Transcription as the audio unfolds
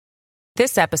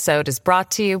This episode is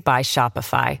brought to you by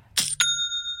Shopify.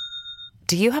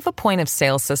 Do you have a point of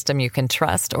sale system you can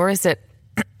trust, or is it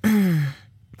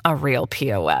a real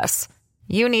POS?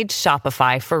 You need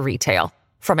Shopify for retail.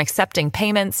 From accepting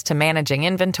payments to managing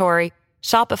inventory,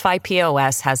 Shopify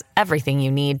POS has everything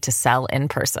you need to sell in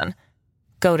person.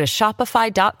 Go to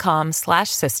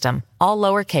shopify.com/system, all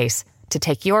lowercase, to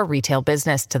take your retail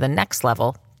business to the next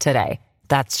level today.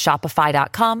 That's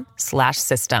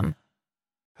shopify.com/system.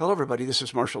 Hello, everybody. This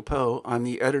is Marshall Poe. I'm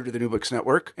the editor of the New Books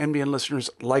Network. NBN listeners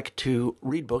like to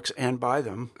read books and buy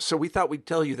them. So we thought we'd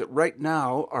tell you that right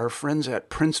now, our friends at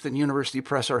Princeton University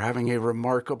Press are having a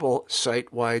remarkable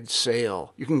site-wide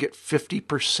sale. You can get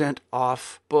 50%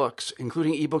 off books,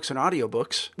 including ebooks and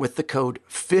audiobooks, with the code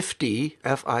 50,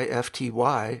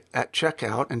 F-I-F-T-Y, at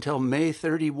checkout until May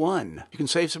 31. You can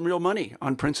save some real money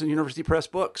on Princeton University Press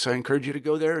books. I encourage you to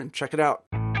go there and check it out.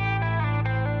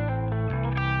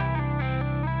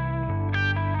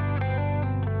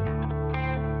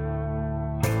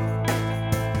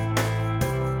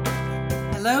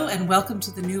 Hello and welcome to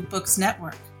the New Books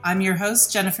Network. I'm your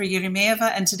host, Jennifer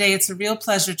Yeremeyeva, and today it's a real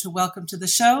pleasure to welcome to the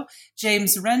show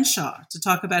James Renshaw to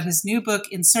talk about his new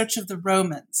book, In Search of the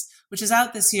Romans, which is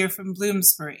out this year from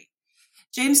Bloomsbury.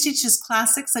 James teaches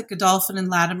classics at Godolphin and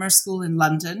Latimer School in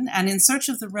London, and In Search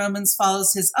of the Romans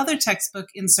follows his other textbook,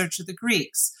 In Search of the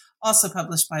Greeks, also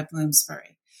published by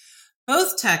Bloomsbury.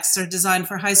 Both texts are designed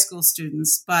for high school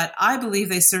students, but I believe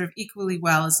they serve equally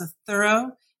well as a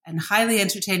thorough and highly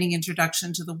entertaining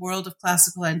introduction to the world of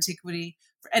classical antiquity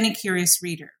for any curious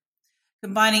reader.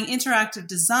 Combining interactive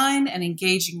design and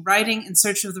engaging writing, In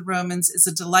Search of the Romans is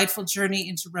a delightful journey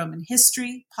into Roman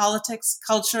history, politics,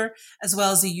 culture, as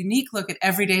well as a unique look at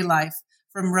everyday life,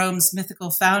 from Rome's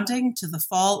mythical founding to the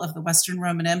fall of the Western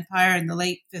Roman Empire in the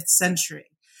late 5th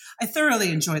century. I thoroughly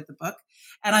enjoyed the book,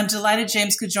 and I'm delighted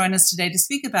James could join us today to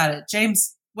speak about it.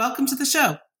 James, welcome to the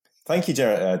show. Thank you,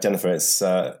 Jennifer. It's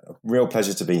a real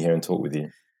pleasure to be here and talk with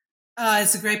you.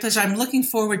 It's a great pleasure. I'm looking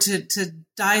forward to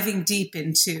diving deep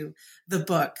into the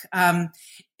book.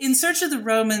 In Search of the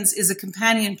Romans is a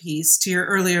companion piece to your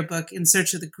earlier book, In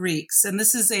Search of the Greeks. And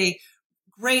this is a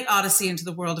great odyssey into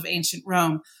the world of ancient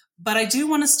Rome. But I do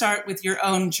want to start with your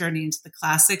own journey into the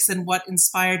classics and what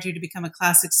inspired you to become a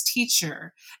classics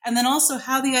teacher. And then also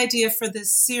how the idea for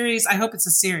this series, I hope it's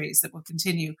a series that will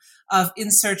continue, of In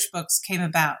Search books came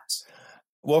about.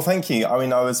 Well, thank you. I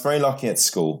mean, I was very lucky at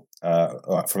school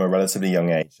from a relatively young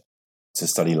age to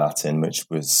study Latin, which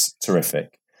was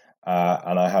terrific.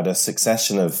 And I had a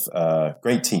succession of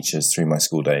great teachers through my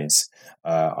school days.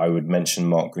 I would mention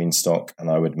Mark Greenstock and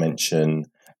I would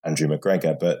mention Andrew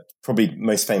McGregor, but probably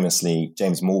most famously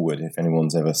James Morwood. If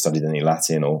anyone's ever studied any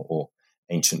Latin or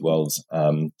ancient world,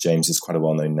 James is quite a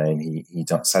well-known name. He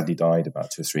sadly died about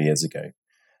 2 or 3 years ago.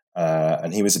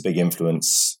 And he was a big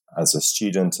influence as a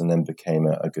student and then became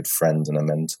a good friend and a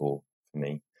mentor for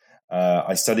me.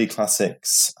 I studied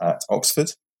classics at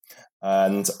Oxford,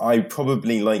 and I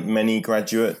probably, like many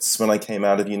graduates, when I came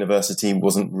out of university,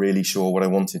 wasn't really sure what I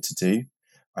wanted to do.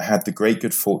 I had the great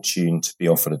good fortune to be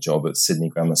offered a job at Sydney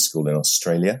Grammar School in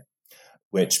Australia,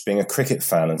 which, being a cricket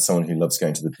fan and someone who loves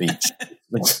going to the beach,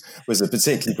 was a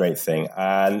particularly great thing.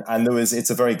 And it's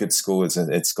a very good school.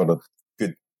 It's got a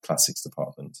good classics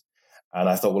department. And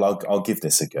I thought, well, I'll give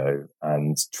this a go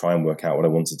and try and work out what I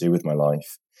want to do with my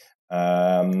life.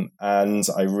 And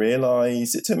I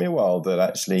realized it took me a while that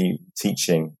actually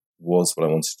teaching was what I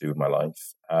wanted to do with my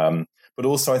life. But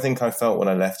also I think I felt when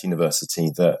I left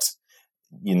university that,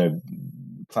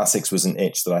 classics was an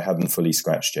itch that I hadn't fully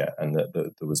scratched yet and that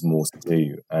there was more to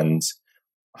do. And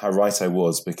how right I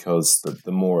was, because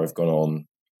the more I've gone on,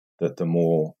 the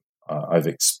more I've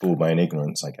explored my own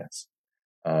ignorance, I guess.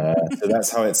 So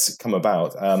that's how it's come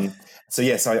about. So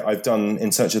yes, I've done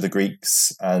In Search of the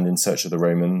Greeks and In Search of the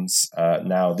Romans.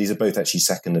 Now, these are both actually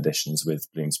second editions with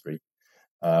Bloomsbury.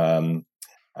 Do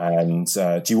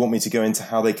you want me to go into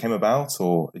how they came about,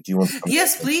 or do you want to?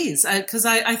 Yes, please, because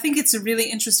I think it's a really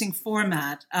interesting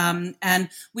format. And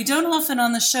we don't often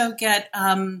on the show get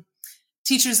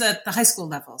teachers at the high school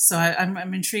level. So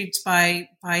I'm intrigued by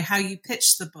how you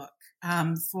pitch the book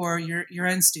for your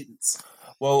own students.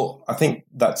 Well, I think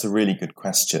that's a really good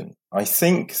question. I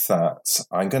think that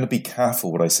I'm going to be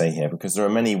careful what I say here, because there are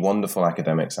many wonderful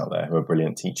academics out there who are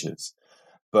brilliant teachers,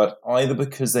 but either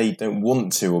because they don't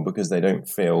want to or because they don't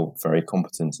feel very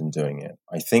competent in doing it.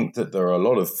 I think that there are a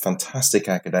lot of fantastic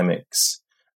academics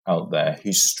out there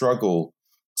who struggle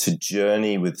to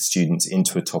journey with students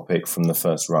into a topic from the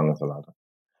first rung of the ladder.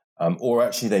 Or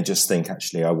actually they just think,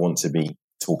 I want to be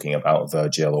talking about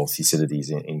Virgil or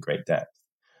Thucydides in great depth.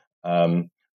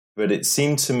 But it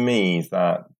seemed to me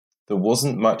that there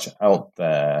wasn't much out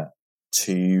there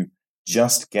to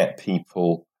just get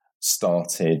people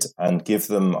started and give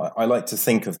them. I like to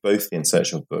think of both the In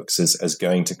Search of books as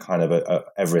going to kind of a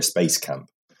Everest base camp.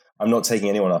 I'm not taking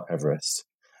anyone up Everest,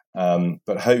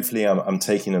 but hopefully I'm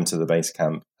taking them to the base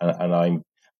camp, and I'm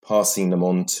passing them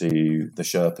on to the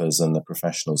Sherpas and the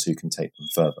professionals who can take them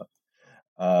further.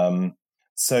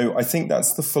 So I think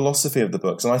that's the philosophy of the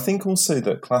books. And I think also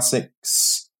that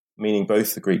classics, meaning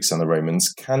both the Greeks and the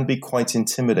Romans, can be quite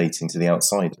intimidating to the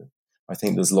outsider. I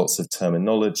think there's lots of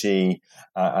terminology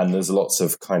and there's lots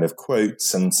of kind of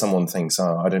quotes, and someone thinks,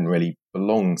 I don't really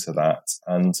belong to that.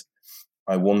 And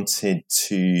I wanted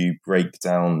to break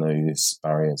down those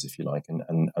barriers, if you like,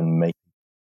 and make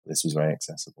this was very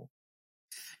accessible.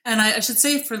 And I should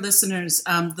say for listeners,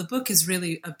 the book is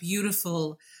really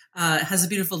has a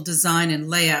beautiful design and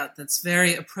layout that's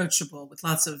very approachable, with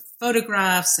lots of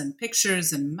photographs and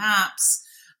pictures and maps,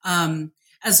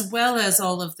 as well as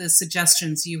all of the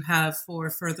suggestions you have for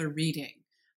further reading,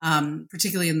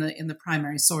 particularly in the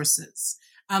primary sources.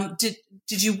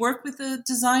 Did you work with a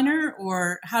designer,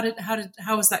 or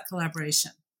how was that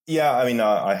collaboration? Yeah, I mean,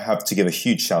 I have to give a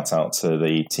huge shout out to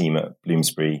the team at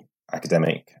Bloomsbury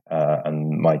Academic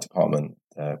and my department,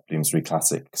 Bloomsbury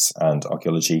Classics and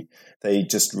Archaeology. They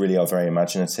just really are very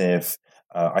imaginative.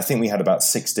 I think we had about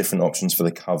 6 different options for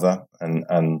the cover, and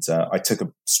I took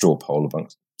a straw poll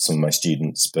amongst some of my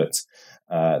students, but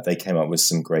they came up with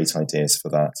some great ideas for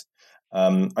that.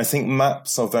 I think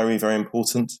maps are very, very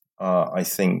important. I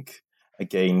think,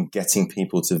 again, getting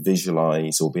people to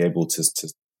visualize or be able to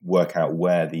work out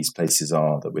where these places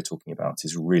are that we're talking about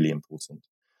is really important.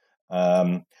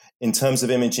 In terms of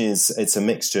images, it's a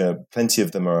mixture. Plenty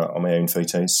of them are my own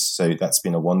photos. So that's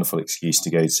been a wonderful excuse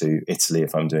to go to Italy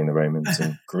if I'm doing the Romans,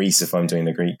 and Greece if I'm doing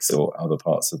the Greeks, or other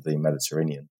parts of the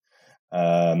Mediterranean.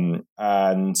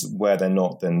 And where they're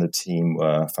not, then the team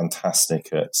were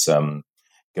fantastic at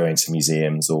going to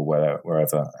museums or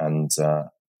wherever and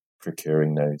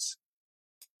procuring those.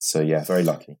 So yeah, very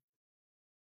lucky.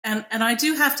 And I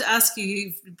do have to ask you,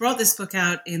 you've brought this book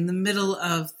out in the middle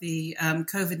of the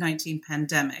COVID-19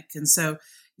 pandemic. And so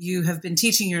you have been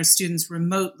teaching your students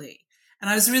remotely. And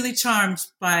I was really charmed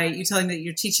by you telling me that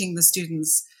you're teaching the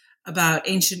students about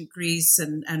ancient Greece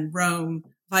and Rome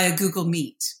via Google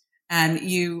Meet. And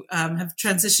you have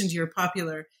transitioned your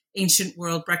popular Ancient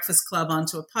World Breakfast Club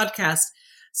onto a podcast.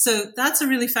 So that's a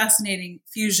really fascinating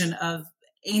fusion of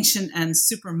ancient and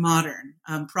super modern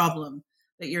problem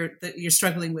that you're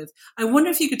struggling with. I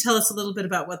wonder if you could tell us a little bit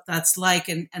about what that's like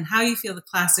and how you feel the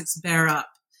classics bear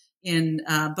up in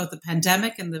both the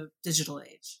pandemic and the digital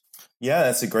age. Yeah,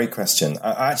 that's a great question.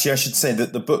 Actually, I should say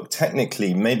that the book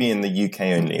technically, maybe in the UK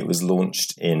only, it was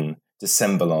launched in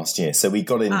December last year. So we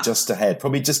got in just ahead,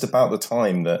 probably just about the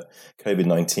time that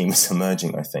COVID-19 was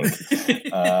emerging, I think,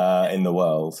 in the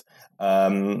world.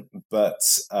 But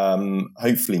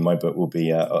hopefully my book will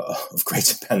be of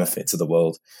greater benefit to the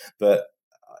world. But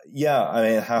yeah, I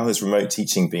mean, how has remote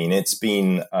teaching been? It's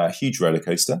been a huge roller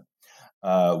coaster.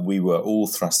 We were all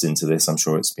thrust into this. I'm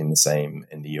sure it's been the same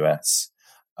in the US.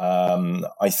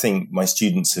 I think my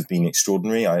students have been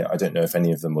extraordinary. I don't know if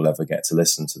any of them will ever get to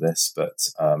listen to this, but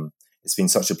it's been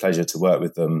such a pleasure to work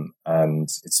with them, and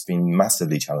it's been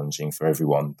massively challenging for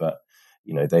everyone. But,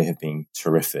 you know, they have been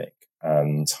terrific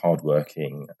and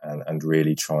hardworking and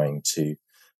really trying to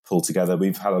pull together.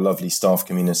 We've had a lovely staff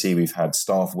community. We've had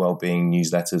staff wellbeing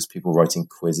newsletters, people writing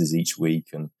quizzes each week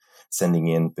and sending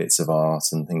in bits of art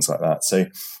and things like that. So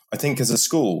I think as a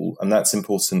school, and that's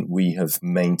important, we have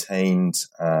maintained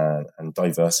and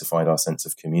diversified our sense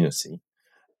of community.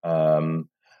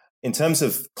 In terms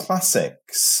of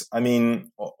classics, I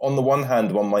mean, on the one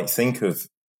hand, one might think of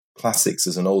classics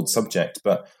as an old subject,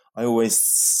 but I always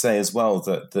say as well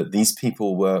that these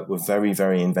people were very,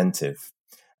 very inventive.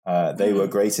 They were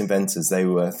great inventors. They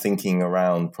were thinking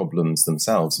around problems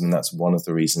themselves. And that's one of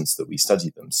the reasons that we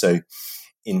studied them. So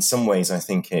in some ways, I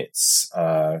think it's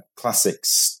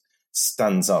classics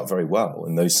stands up very well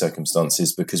in those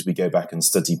circumstances because we go back and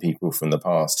study people from the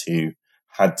past who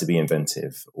had to be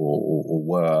inventive or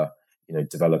were, you know,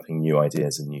 developing new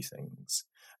ideas and new things.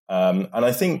 And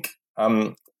I think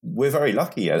we're very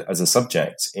lucky as a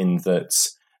subject in that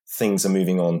things are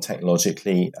moving on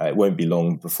technologically. It won't be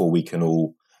long before we can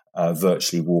all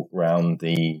virtually walk around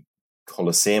the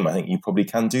Colosseum. I think you probably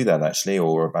can do that actually,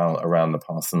 or around the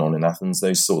Parthenon in Athens.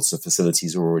 Those sorts of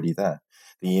facilities are already there.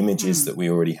 The images that we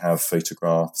already have,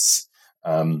 photographs,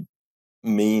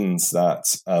 means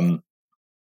that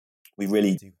we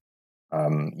really do,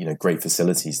 great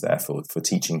facilities there for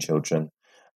teaching children.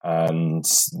 And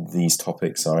these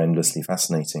topics are endlessly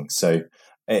fascinating. So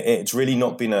it's really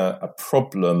not been a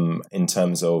problem in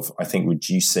terms of, I think,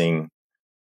 reducing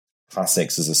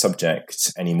classics as a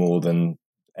subject any more than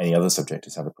any other subject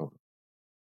has had a problem.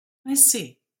 I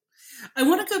see. I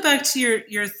want to go back to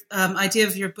your idea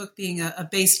of your book being a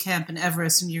base camp in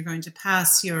Everest, and you're going to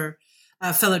pass your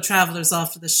fellow travelers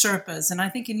off to the Sherpas. And I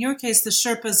think in your case, the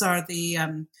Sherpas are the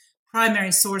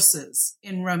primary sources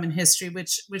in Roman history,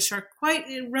 which are quite,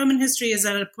 Roman history is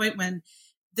at a point when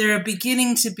there are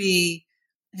beginning to be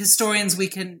historians we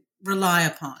can rely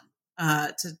upon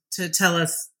to tell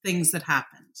us things that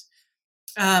happened.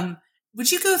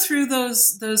 Would you go through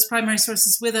those primary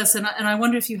sources with us? And I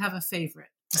wonder if you have a favorite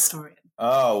historian.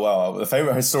 Oh, well, the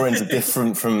favorite historians are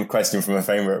different from a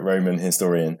favorite Roman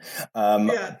historian.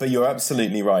 But you're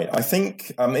absolutely right. I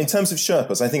think in terms of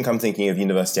Sherpas, I think I'm thinking of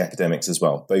university academics as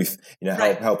well, both,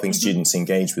 helping students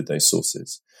engage with those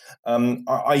sources.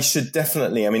 I should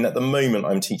definitely, at the moment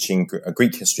I'm teaching a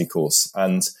Greek history course,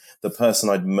 and the person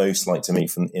I'd most like to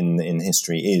meet in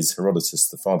history is Herodotus,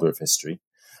 the father of history.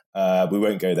 We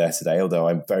won't go there today, although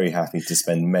I'm very happy to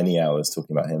spend many hours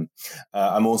talking about him.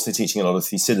 I'm also teaching a lot of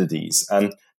Thucydides.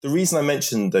 And the reason I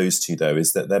mentioned those two, though,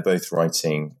 is that they're both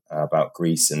writing about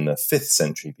Greece in the 5th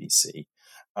century BC.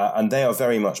 And they are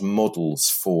very much models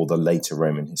for the later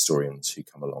Roman historians who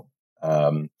come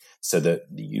along. So that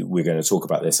we're going to talk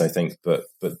about this, I think, but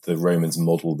the Romans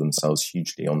modeled themselves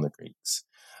hugely on the Greeks.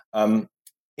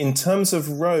 In terms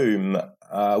of Rome,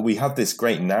 we have this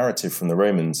great narrative from the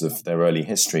Romans of their early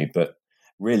history, but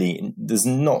really there's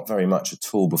not very much at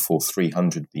all before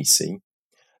 300 BC.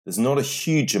 There's not a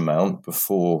huge amount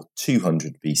before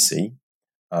 200 BC,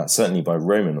 certainly by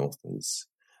Roman authors.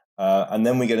 And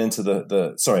then we get into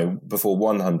before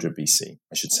 100 BC,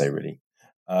 I should say, really.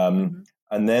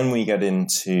 And then we get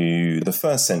into the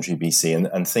 1st century BC,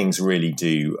 and things really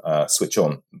do switch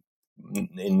on,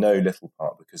 in no little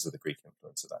part because of the Greek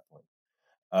influence at that point.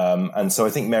 And so I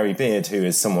think Mary Beard, who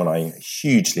is someone I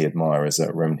hugely admire as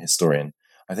a Roman historian,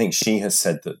 I think she has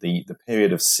said that the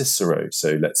period of Cicero,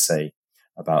 so let's say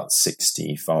about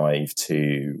 65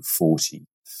 to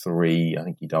 43, I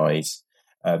think he died,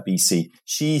 BC,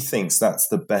 she thinks that's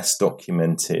the best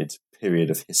documented period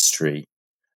of history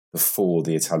before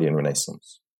the Italian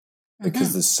Renaissance.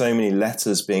 Because there's so many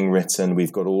letters being written,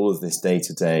 we've got all of this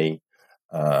day-to-day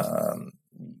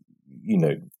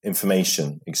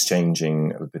information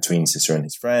exchanging between Cicero and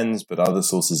his friends, but other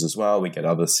sources as well. We get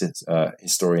other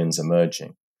historians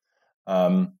emerging.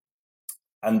 And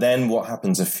then what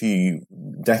happens a few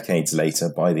decades later,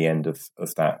 by the end of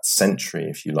that century,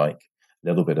 if you like, a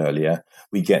little bit earlier,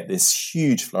 we get this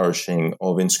huge flourishing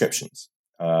of inscriptions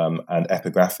and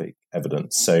epigraphic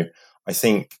evidence. So I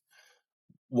think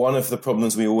one of the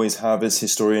problems we always have as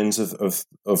historians of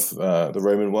the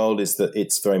Roman world is that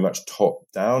it's very much top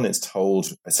down. It's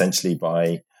told essentially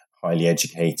by highly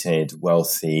educated,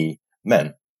 wealthy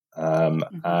men.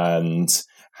 And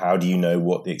how do you know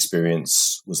what the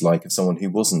experience was like of someone who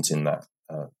wasn't in that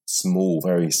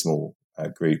very small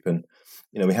group? And,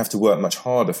 we have to work much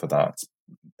harder for that.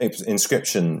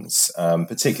 Inscriptions,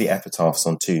 particularly epitaphs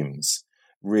on tombs,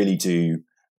 really do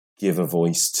give a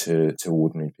voice to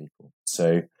ordinary people.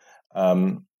 So,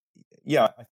 1st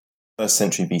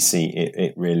century BC,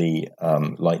 it really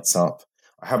lights up.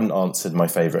 I haven't answered my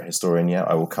favorite historian yet.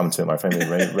 I will come to it, my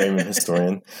favorite Roman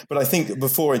historian. But I think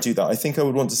before I do that, I think I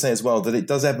would want to say as well that it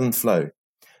does ebb and flow.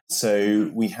 So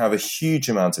we have a huge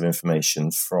amount of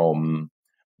information from,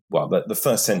 the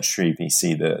 1st century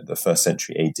BC, the 1st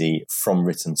century AD from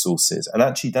written sources. And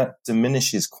actually that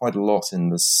diminishes quite a lot in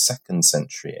the 2nd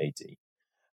century AD.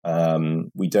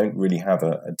 We don't really have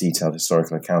a detailed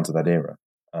historical account of that era,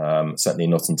 certainly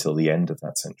not until the end of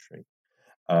that century.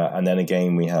 And then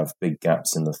again, we have big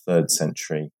gaps in the 3rd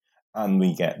century. And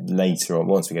we get later on,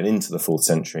 once we get into the 4th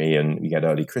century and we get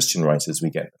early Christian writers, we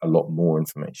get a lot more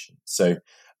information. So,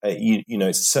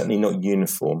 it's certainly not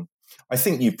uniform. I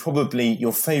think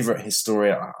your favorite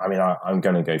historian, I'm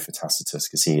going to go for Tacitus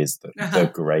because he is the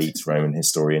great Roman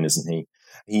historian, isn't he?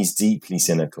 He's deeply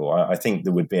cynical. I think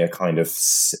there would be a kind of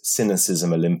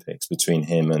cynicism Olympics between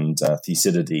him and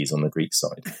Thucydides on the Greek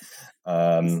side.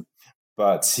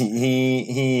 But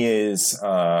he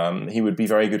would be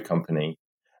very good company.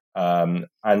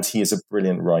 And he is a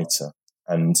brilliant writer.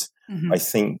 And I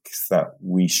think that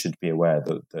we should be aware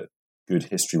that good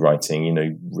history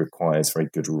writing, requires very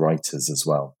good writers as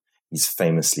well. He's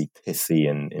famously pithy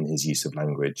in his use of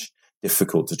language,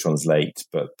 difficult to translate,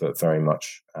 but very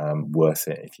much worth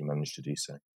it if you manage to do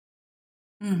so.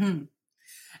 Mm-hmm.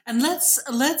 And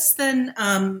let's then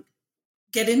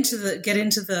get into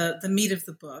the meat of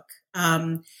the book.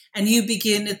 And you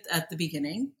begin at the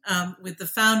beginning with the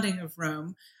founding of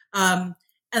Rome.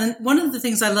 And one of the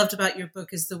things I loved about your book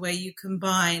is the way you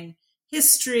combine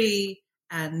history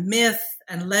and myth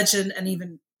and legend and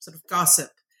even sort of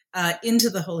gossip into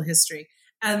the whole history.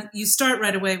 And you start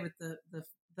right away with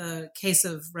the case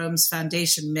of Rome's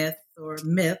foundation myth or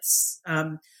myths,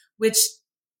 which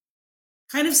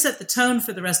kind of set the tone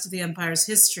for the rest of the empire's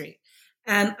history.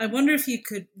 And I wonder if you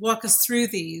could walk us through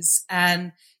these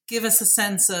and give us a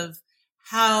sense of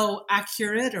how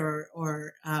accurate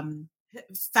or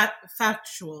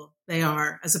factual they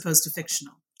are as opposed to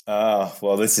fictional.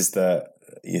 Well, this is the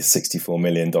 $64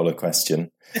 million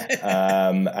question,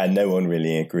 and no one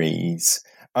really agrees.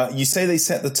 You say they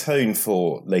set the tone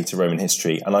for later Roman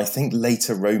history, and I think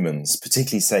later Romans,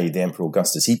 particularly say the Emperor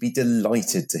Augustus, he'd be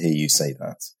delighted to hear you say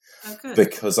that. Oh, good.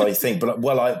 Because I think,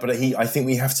 I think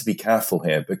we have to be careful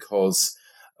here, because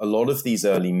a lot of these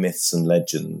early myths and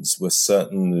legends were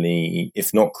certainly,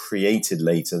 if not created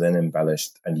later, then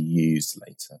embellished and used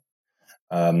later.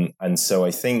 And so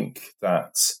I think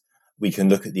that we can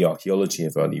look at the archaeology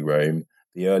of early Rome.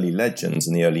 The early legends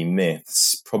and the early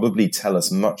myths probably tell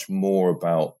us much more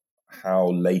about how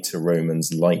later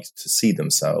Romans liked to see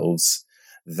themselves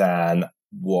than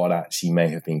what actually may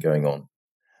have been going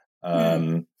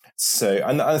on. So,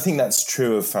 and I think that's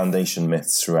true of foundation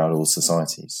myths throughout all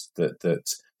societies, that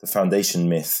the foundation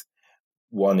myth,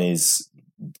 one is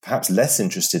perhaps less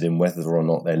interested in whether or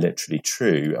not they're literally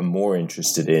true and more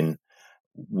interested in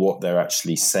what they're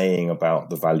actually saying about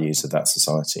the values of that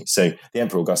society. So the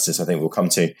Emperor Augustus, I think we'll come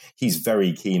to, he's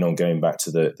very keen on going back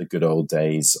to the good old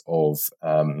days of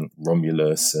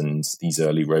Romulus and these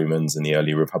early Romans and the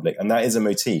early Republic. And that is a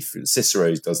motif.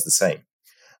 Cicero does the same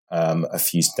a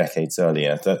few decades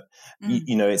earlier. That,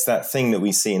 you know, it's that thing that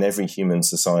we see in every human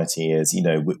society is, you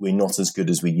know, we're not as good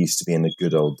as we used to be in the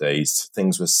good old days.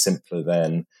 Things were simpler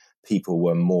then. People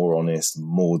were more honest,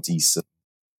 more decent,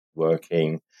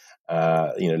 working.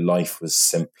 Life was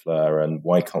simpler, and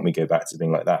why can't we go back to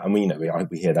being like that? And we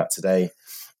hear that today,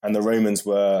 and the Romans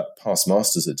were past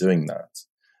masters at doing that.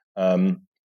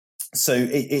 So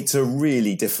it's a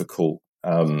really difficult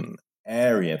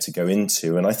area to go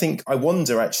into, and I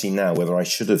wonder actually now whether I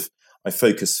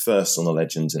focus first on the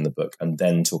legends in the book and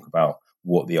then talk about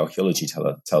what the archaeology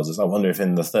tells us. I wonder if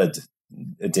in the third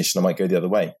edition I might go the other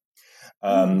way,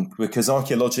 because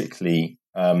archaeologically.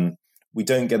 We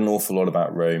don't get an awful lot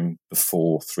about Rome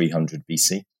before 300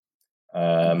 BC.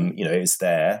 It's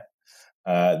there.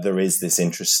 There is this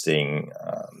interesting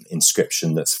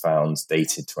inscription that's found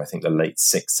dated to, I think, the late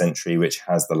 6th century, which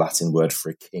has the Latin word for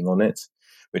a king on it,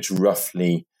 which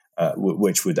roughly,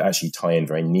 which would actually tie in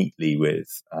very neatly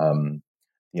with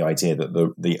the idea that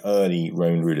the early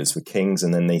Roman rulers were kings,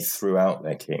 and then they threw out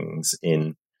their kings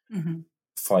in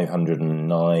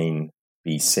 509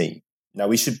 BC. Now,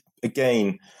 we should,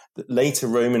 again... Later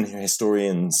Roman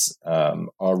historians are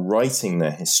writing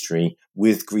their history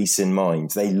with Greece in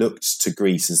mind. They looked to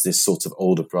Greece as this sort of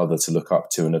older brother to look up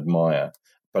to and admire,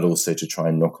 but also to try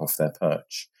and knock off their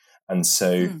perch. And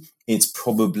so it's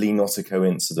probably not a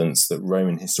coincidence that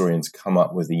Roman historians come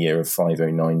up with the year of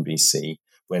 509 BC,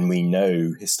 when we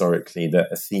know historically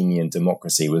that Athenian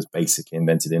democracy was basically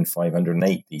invented in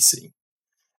 508 BC.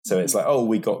 So it's like,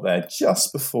 we got there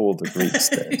just before the Greeks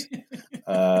did.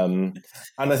 And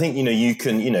I think, you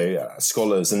can,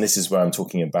 scholars, and this is where I'm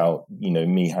talking about,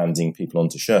 me handing people on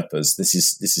to Sherpas. This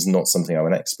is not something I'm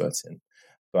an expert in,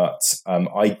 but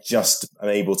I just am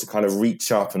able to kind of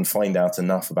reach up and find out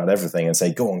enough about everything and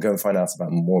say, go and find out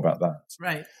more about that.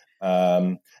 Right.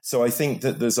 So I think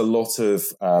that there's a lot of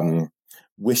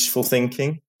wishful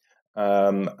thinking.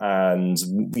 And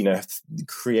the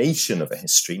creation of a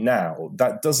history. Now,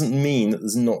 that doesn't mean that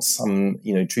there's not some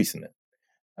truth in it,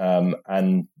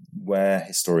 and where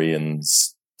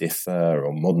historians differ,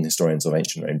 or modern historians of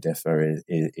ancient Rome differ,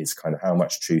 is kind of how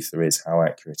much truth there is, how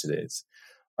accurate it is.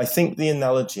 I think the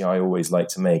analogy I always like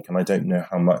to make, and I don't know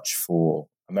how much for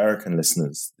American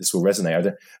listeners this will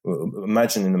resonate.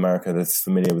 Imagine in America they're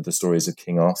familiar with the stories of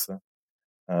King Arthur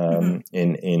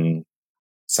in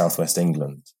southwest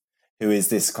England, who is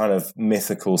this kind of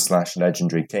mythical /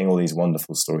 legendary king, all these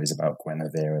wonderful stories about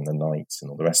Guinevere and the knights and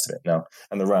all the rest of it now,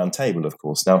 and the Round Table, of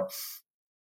course. Now,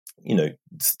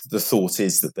 the thought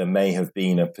is that there may have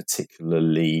been a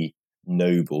particularly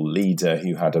noble leader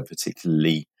who had a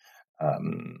particularly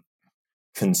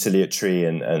conciliatory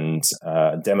and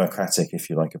democratic,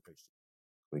 if you like,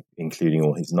 approach, including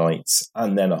all his knights,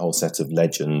 and then a whole set of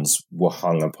legends were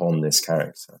hung upon this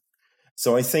character.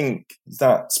 So I think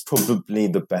that's probably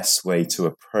the best way to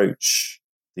approach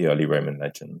the early Roman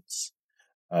legends.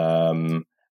 And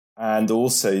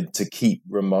also to keep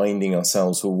reminding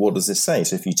ourselves, well, what does this say?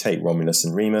 So if you take Romulus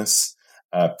and Remus,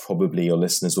 Probably your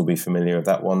listeners will be familiar with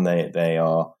that one. They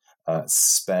are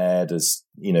spared as,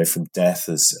 from death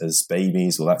as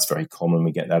babies. Well, that's very common.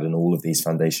 We get that in all of these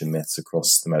foundation myths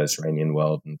across the Mediterranean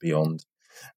world and beyond.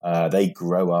 They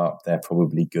grow up, they're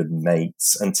probably good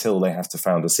mates until they have to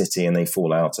found a city and they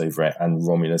fall out over it, and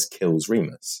Romulus kills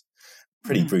Remus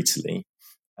pretty brutally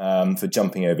for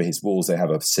jumping over his walls. They have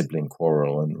a sibling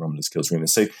quarrel and Romulus kills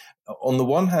Remus. So on the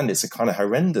one hand, it's a kind of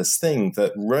horrendous thing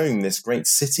that Rome, this great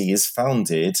city, is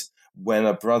founded when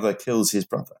a brother kills his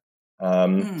brother.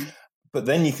 But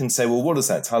then you can say, well, what does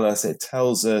that tell us? It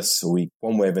tells us,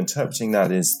 one way of interpreting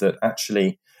that is that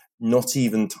actually not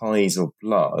even ties of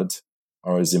blood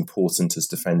are as important as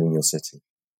defending your city.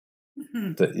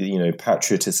 That,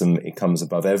 patriotism, it comes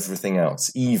above everything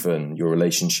else, even your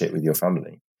relationship with your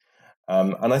family.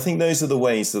 And I think those are the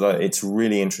ways that it's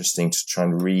really interesting to try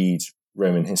and read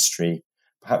Roman history,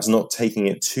 perhaps not taking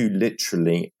it too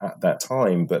literally at that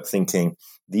time, but thinking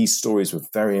these stories were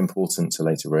very important to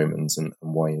later Romans, and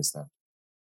why is that?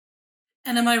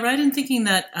 And am I right in thinking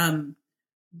that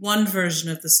one version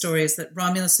of the story is that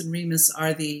Romulus and Remus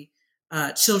are the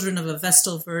children of a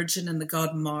Vestal Virgin and the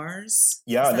god Mars?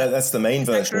 Yeah, that's the main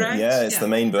version. Yeah, it's the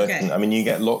main version. Okay. I mean, you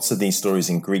get lots of these stories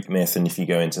in Greek myth, and if you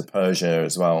go into Persia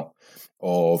as well,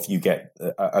 or you get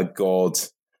a god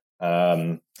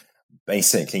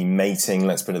basically mating,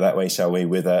 let's put it that way, shall we,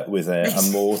 with a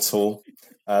mortal.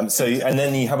 And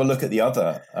then you have a look at the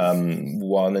other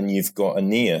one, and you've got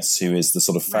Aeneas, who is the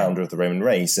sort of founder of the Roman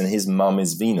race, and his mum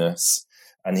is Venus,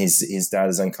 and his dad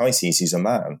is Anchises, who's a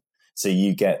man. So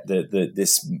you get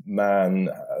this man,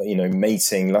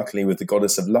 mating, luckily, with the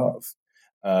goddess of love.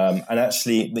 And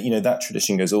actually, that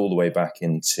tradition goes all the way back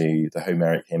into the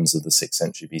Homeric hymns of the 6th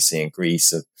century BC in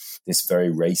Greece, of this very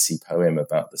racy poem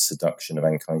about the seduction of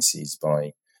Anchises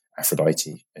by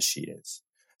Aphrodite, as she is.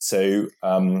 So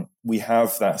we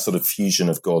have that sort of fusion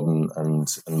of god and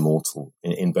mortal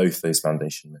in both those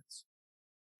foundation myths.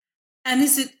 And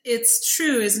it's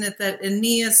true, isn't it, that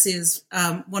Aeneas is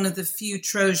one of the few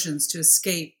Trojans to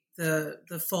escape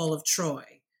the fall of Troy.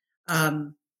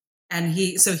 And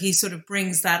he sort of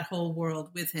brings that whole world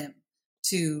with him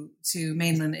to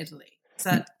mainland Italy. Is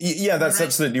that that's right?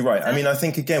 Absolutely right. I mean, I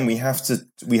think again we have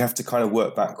to kind of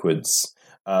work backwards.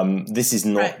 This is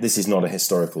not a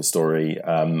historical story.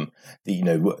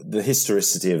 The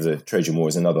historicity of the Trojan War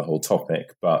is another whole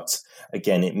topic, but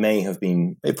again,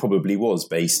 it probably was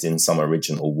based in some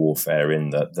original warfare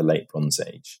in the late Bronze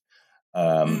Age.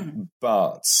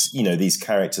 But these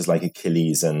characters like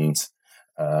Achilles and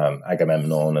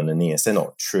Agamemnon and Aeneas, they're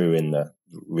not true in the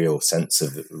real sense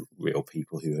of real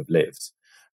people who have lived.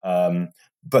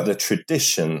 But the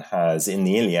tradition in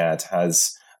the Iliad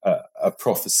has a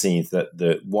prophecy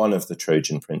that one of the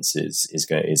Trojan princes is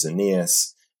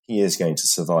Aeneas. He is going to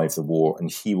survive the war,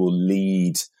 and he will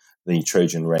lead the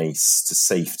Trojan race to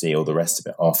safety, or the rest of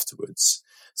it afterwards.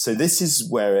 So this is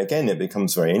where, again, it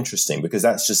becomes very interesting, because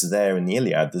that's just there in the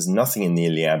Iliad. There's nothing in the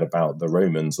Iliad about the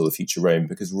Romans or the future Rome,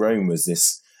 because Rome was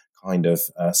this kind of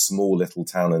small little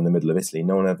town in the middle of Italy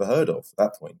no one ever heard of at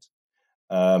that point.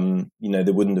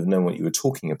 They wouldn't have known what you were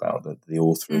talking about, the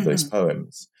author of those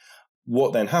poems.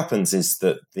 What then happens is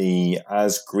that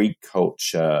as Greek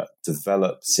culture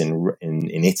develops in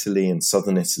Italy, and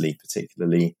southern Italy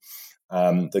particularly,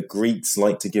 the Greeks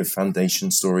like to give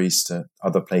foundation stories to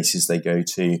other places they go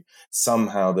to.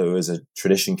 Somehow there was a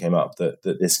tradition came up that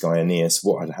this guy Aeneas,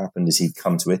 what had happened is he'd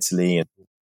come to Italy and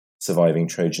surviving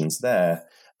Trojans there.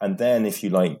 And then, if you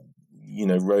like,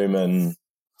 Roman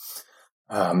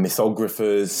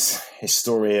mythographers,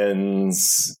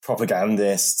 historians,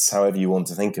 propagandists, however you want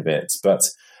to think of it. But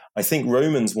I think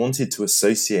Romans wanted to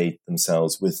associate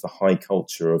themselves with the high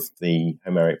culture of the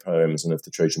Homeric poems and of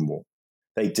the Trojan War.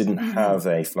 They didn't have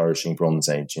a flourishing Bronze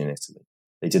Age in Italy.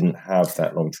 They didn't have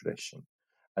that long tradition.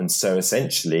 And so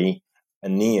essentially,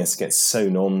 Aeneas gets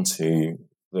sewn on to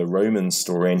the Roman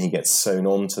story, and he gets sewn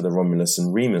on to the Romulus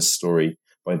and Remus story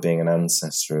by being an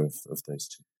ancestor of those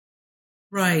two.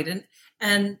 Right.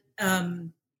 And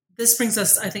this brings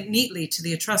us, I think, neatly to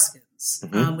the Etruscans,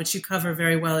 which you cover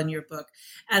very well in your book.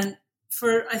 And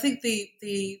for, I think,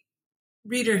 the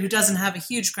reader who doesn't have a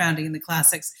huge grounding in the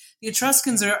classics, the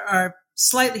Etruscans are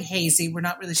slightly hazy. We're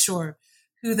not really sure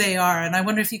who they are. And I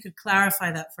wonder if you could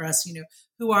clarify that for us.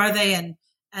 Who are they,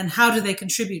 and how do they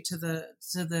contribute to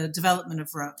the development of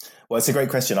Rome? Well, it's a great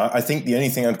question. I think the only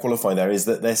thing I'd qualify there is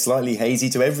that they're slightly hazy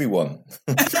to everyone.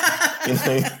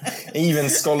 Even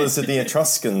scholars of the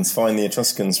Etruscans find the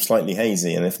Etruscans slightly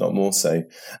hazy, and if not more so.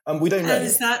 We don't know.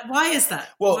 Why is that?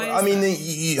 Well,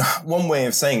 one way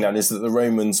of saying that is that the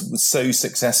Romans so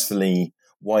successfully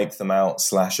wiped them out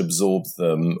 / absorbed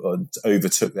them or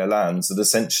overtook their lands, that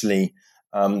essentially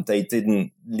they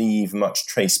didn't leave much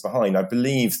trace behind. I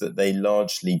believe that they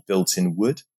largely built in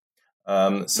wood,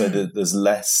 so that there's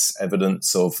less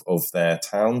evidence of their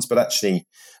towns. But actually,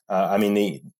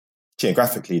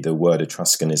 geographically, the word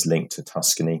Etruscan is linked to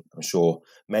Tuscany. I'm sure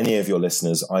many of your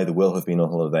listeners either will have been on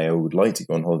holiday or would like to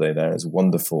go on holiday there. It's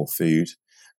wonderful food.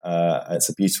 It's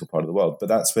a beautiful part of the world. But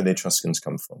that's where the Etruscans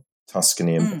come from,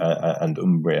 Tuscany and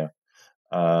Umbria.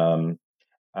 You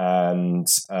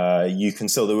can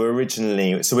still, they were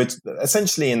originally, so it's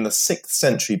essentially in the 6th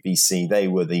century BC, they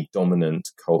were the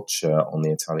dominant culture on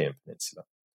the Italian peninsula.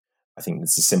 I think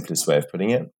that's the simplest way of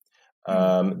putting it.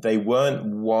 They weren't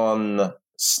one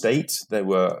state. There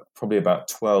were probably about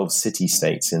 12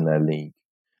 city-states in their league.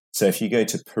 So if you go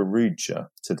to Perugia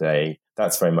today,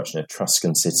 that's very much an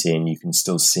Etruscan city, and you can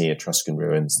still see Etruscan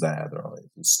ruins there. There are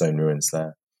stone ruins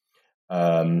there.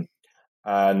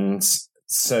 And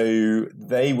so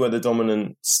they were the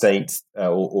dominant state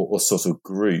or sort of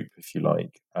group, if you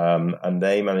like. And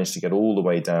they managed to get all the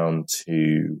way down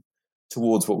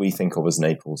towards what we think of as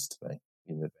Naples today.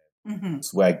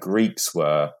 It's where Greeks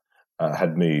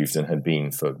had moved and had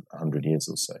been for 100 years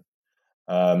or so.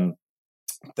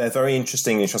 They're very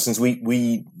interesting.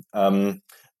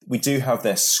 We do have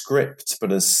their script,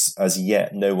 but as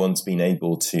yet, no one's been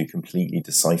able to completely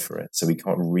decipher it. So we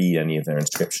can't read any of their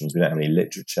inscriptions. We don't have any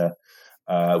literature.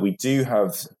 We do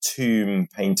have tomb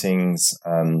paintings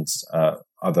and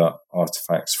other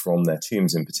artifacts from their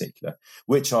tombs in particular,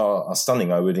 which are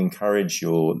stunning. I would encourage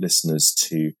your listeners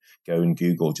to go and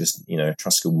Google just,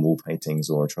 Etruscan wall paintings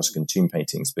or Etruscan tomb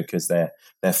paintings, because they're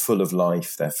full of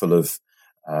life. They're full of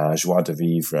joie de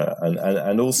vivre.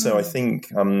 And also, I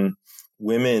think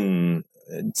women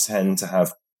tend to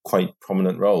have quite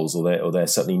prominent roles, or they're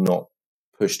certainly not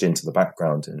pushed into the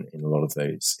background in a lot of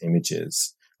those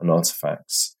images and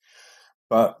artifacts.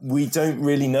 But we don't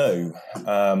really know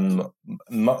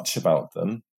much about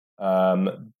them.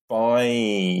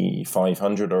 By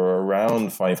 500 or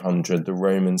around 500, the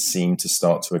Romans seem to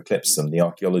start to eclipse them. The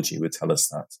archaeology would tell us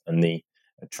that. And the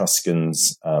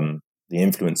Etruscans, the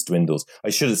influence dwindles. I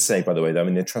should say, by the way, that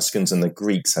the Etruscans and the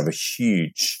Greeks have a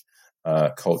huge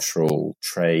cultural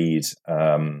trade,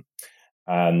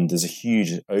 and there's a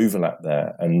huge overlap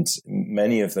there. And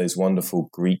many of those wonderful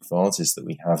Greek vases that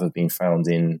we have been found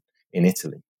in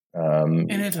Italy,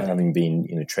 having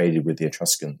been traded with the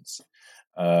Etruscans.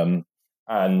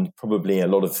 And probably a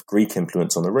lot of Greek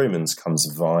influence on the Romans comes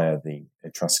via the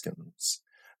Etruscans.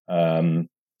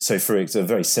 So for a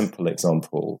very simple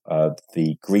example,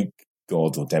 the Greek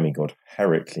god or demigod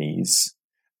Heracles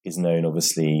is known,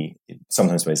 obviously,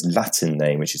 sometimes by his Latin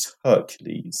name, which is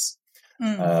Hercules.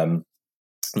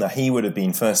 Now, he would have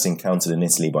been first encountered in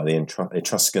Italy by the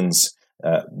Etruscans,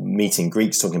 meeting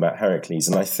Greeks talking about Heracles.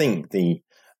 And I think the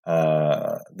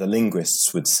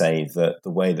linguists would say that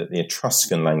the way that the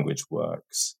Etruscan language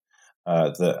works,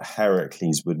 that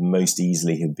Heracles would most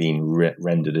easily have been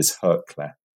rendered as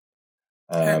Hercle.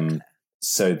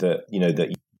 So that,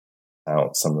 that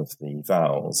out some of the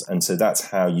vowels. And so that's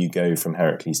how you go from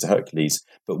Heracles to Hercules,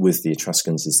 but with the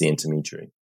Etruscans as the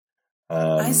intermediary.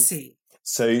 I see.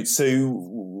 So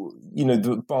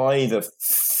by the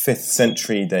 5th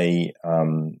century,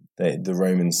 the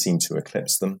Romans seem to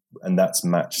eclipse them, and that's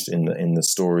matched in the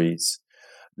stories.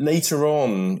 Later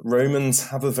on, Romans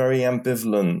have a very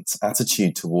ambivalent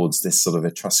attitude towards this sort of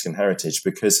Etruscan heritage,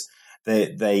 because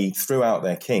they threw out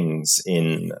their kings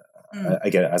in,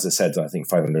 again, as I said, I think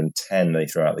 510, they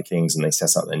threw out the kings and they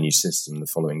set up their new system the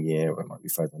following year, or it might be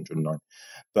 509.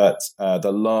 But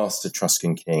the last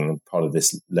Etruscan king, part of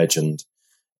this legendary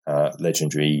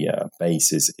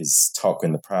base, is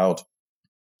Tarquin the Proud.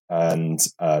 And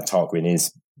Tarquin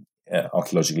is,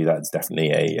 archaeologically, that's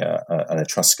definitely an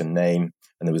Etruscan name.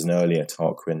 And there was an earlier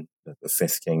Tarquin, the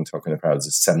 5th king. Tarquin the Proud is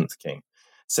the 7th king.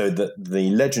 So the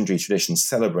legendary tradition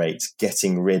celebrates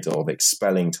getting rid of,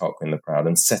 expelling Tarquin the Proud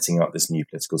and setting up this new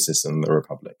political system, the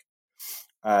Republic.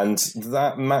 And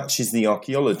that matches the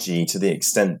archaeology to the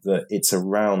extent that it's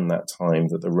around that time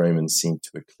that the Romans seem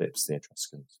to eclipse the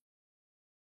Etruscans.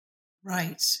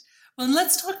 Right. Well, and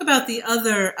let's talk about the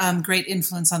other great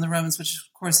influence on the Romans, which,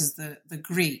 of course, is the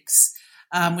Greeks,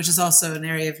 which is also an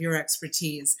area of your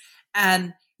expertise.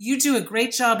 And you do a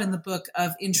great job in the book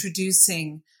of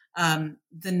introducing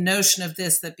the notion of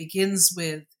this that begins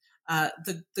with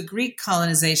the Greek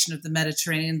colonization of the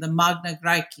Mediterranean, the Magna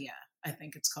Graecia, I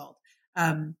think it's called.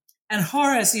 And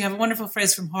Horace, you have a wonderful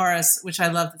phrase from Horace, which I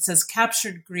love, that says,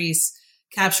 "Captured Greece,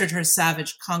 captured her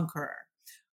savage conqueror."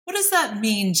 What does that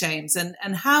mean, James?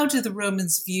 And how do the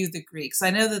Romans view the Greeks? I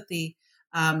know that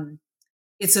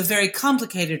it's a very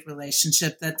complicated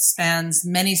relationship that spans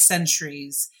many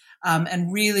centuries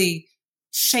and really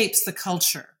shapes the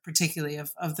culture, particularly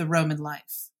of the Roman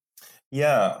life.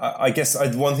 Yeah, I guess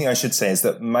one thing I should say is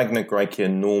that Magna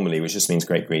Graecia normally, which just means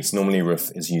Great Greece, normally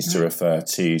is used to refer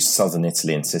to southern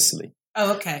Italy and Sicily.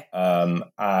 Oh, okay.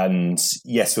 And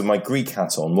yes, with my Greek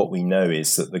hat on, what we know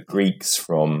is that the Greeks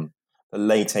from the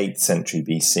late 8th century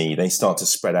BC, they start to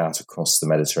spread out across the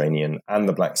Mediterranean and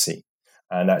the Black Sea.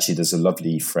 And actually, there's a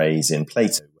lovely phrase in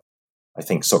Plato. I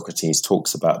think Socrates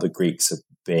talks about the Greeks as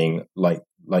being like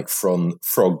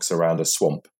frogs around a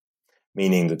swamp,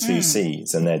 meaning the two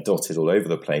seas, and they're dotted all over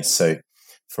the place. So,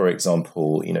 for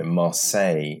example,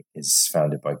 Marseille is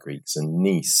founded by Greeks, and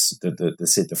Nice,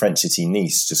 the French city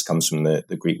Nice, just comes from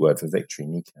the Greek word for victory,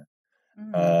 Nika.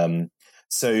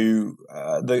 So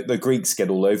the Greeks get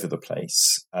all over the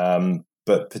place,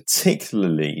 but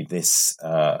particularly this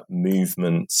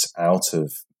movement out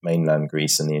of mainland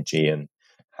Greece and the Aegean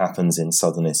happens in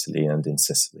southern Italy and in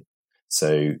Sicily.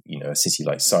 So, a city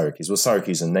like Syracuse. Well,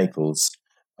 Syracuse and Naples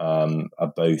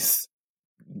are both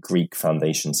Greek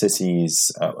foundation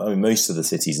cities. Most of the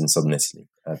cities in southern Italy,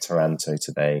 Taranto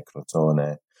today,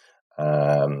 Crotone,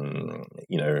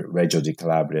 Reggio di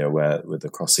Calabria, where the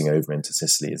crossing over into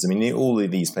Sicily is. All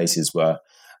of these places were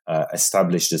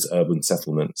established as urban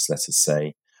settlements, let us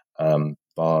say,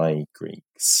 by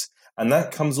Greeks. And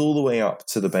that comes all the way up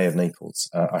to the Bay of Naples.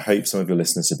 I hope some of your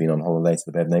listeners have been on holiday to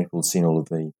the Bay of Naples, seen all of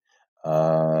the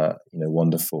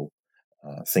wonderful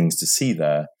things to see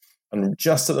there. And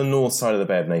just at the north side of the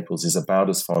Bay of Naples is about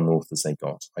as far north as they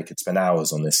got. I could spend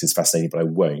hours on this. It's fascinating, but I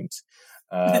won't.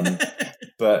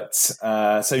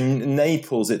 So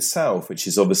Naples itself, which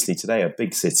is obviously today a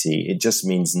big city, it just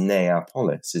means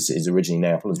Neapolis. It's originally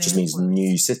Neapolis, just means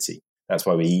new city. That's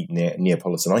why we eat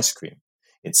Neapolitan ice cream.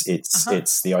 It's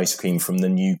the ice cream from the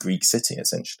new Greek city,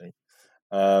 essentially.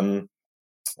 And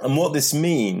what this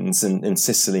means, and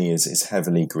Sicily is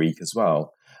heavily Greek as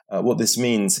well, what this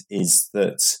means is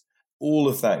that all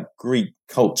of that Greek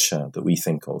culture that we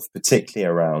think of,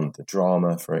 particularly around the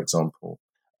drama, for example,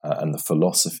 and the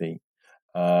philosophy,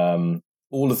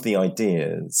 all of the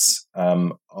ideas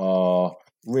are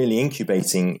really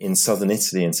incubating in southern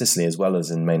Italy and Sicily as well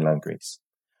as in mainland Greece.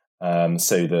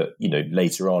 So that,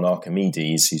 later on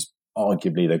Archimedes, who's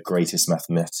arguably the greatest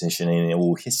mathematician in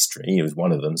all history, he was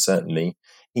one of them, certainly,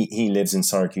 he lives in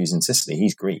Syracuse in Sicily.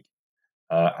 He's Greek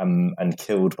and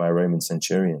killed by a Roman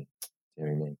centurion,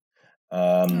 dearie me.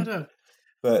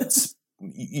 But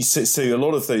so a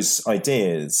lot of those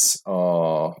ideas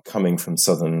are coming from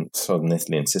southern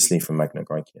Italy and Sicily, from Magna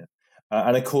Graecia.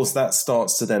 And of course, that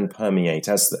starts to then permeate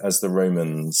as the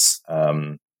Romans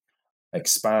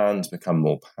expand, become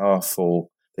more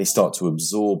powerful. They start to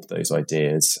absorb those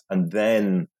ideas. And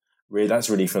then that's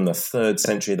really from the 3rd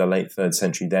century, the late 3rd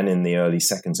century. Then in the early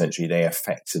 2nd century, they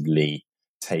effectively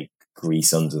take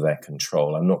Greece under their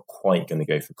control. I'm not quite going to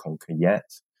go for conquer yet.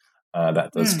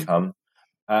 That does come.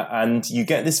 And you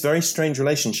get this very strange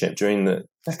relationship during the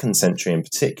 2nd century in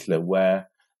particular, where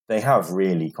they have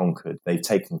really conquered. They've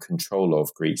taken control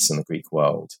of Greece and the Greek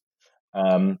world.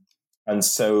 And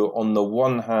so on the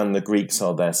one hand, the Greeks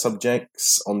are their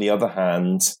subjects. On the other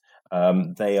hand,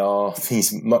 they are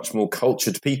these much more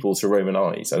cultured people to Roman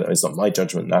eyes. It's not my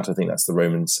judgment that. I think that's the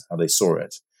Romans, how they saw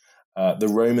it. The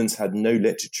Romans had no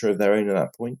literature of their own at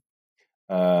that point.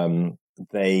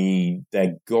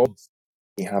 Their gods,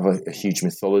 they have a huge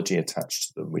mythology attached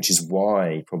to them, which is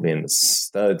why probably in the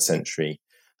 3rd century,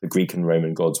 the Greek and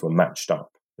Roman gods were matched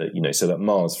up. So that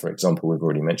Mars, for example, we've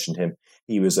already mentioned him.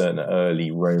 He was an early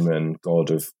Roman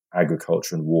god of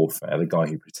agriculture and warfare. The guy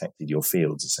who protected your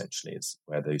fields, essentially, is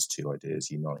where those two ideas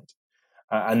unite.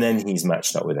 And then he's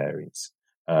matched up with Ares.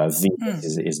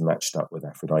 Venus is matched up with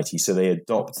Aphrodite. So they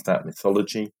adopt that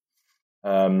mythology.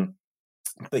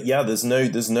 But yeah, there's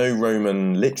no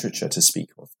Roman literature to speak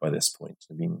of by this point.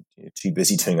 They've been too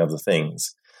busy doing other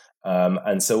things.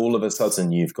 And so all of a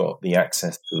sudden you've got the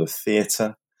access to the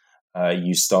theatre.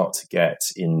 You start to get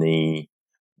really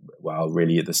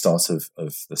at the start of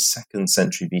the 2nd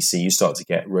century BC, you start to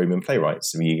get Roman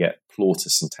playwrights. You get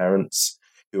Plautus and Terence,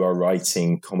 who are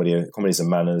writing comedies and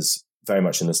manners very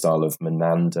much in the style of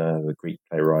Menander, the Greek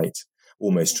playwright,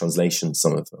 almost translations,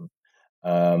 some of them.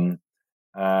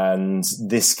 And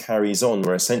this carries on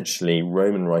where essentially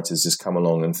Roman writers just come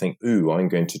along and think, ooh, I'm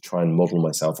going to try and model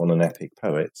myself on an epic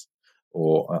poet,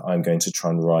 or I'm going to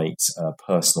try and write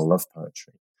personal love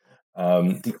poetry.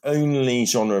 The only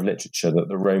genre of literature that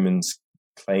the Romans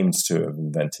claimed to have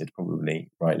invented, probably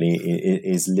rightly,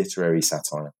 is literary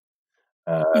satire.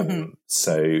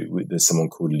 So there's someone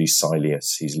called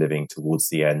Lucilius who's living towards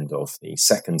the end of the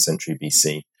 2nd century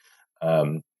BC,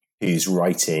 who's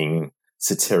writing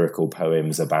satirical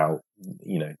poems about,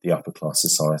 the upper class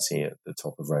society at the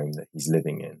top of Rome that he's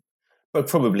living in. But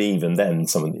probably even then,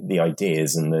 some of the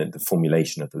ideas and the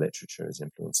formulation of the literature is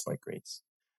influenced by Greece.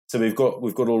 So we've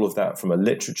got all of that from a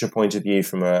literature point of view,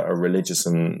 from a religious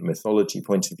and mythology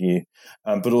point of view,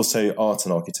 but also art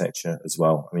and architecture as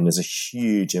well. I mean, there's a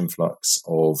huge influx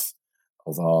of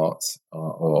art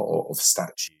or of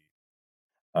statue.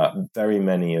 Very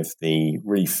many of the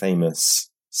really famous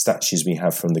statues we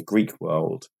have from the Greek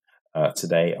world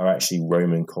today are actually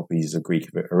Roman copies of Greek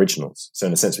originals. So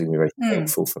in a sense, we can be very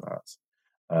thankful for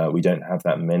that. We don't have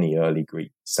that many early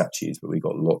Greek statues, but we've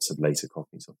got lots of later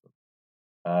copies of them.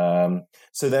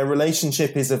 So their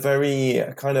relationship is a very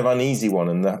kind of uneasy one,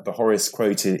 and the Horace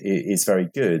quote is very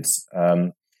good.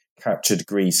 Captured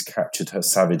Greece, captured her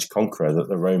savage conqueror, that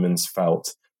the Romans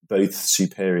felt both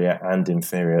superior and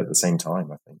inferior at the same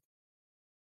time, I think.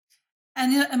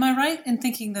 And am I right in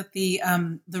thinking that the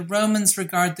Romans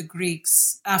regard the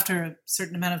Greeks, after a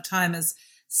certain amount of time, as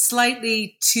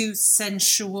slightly too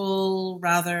sensual,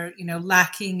 rather,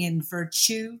 lacking in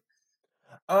virtue?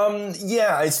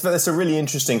 That's a really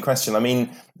interesting question. I mean,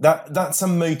 that's a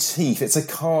motif. It's a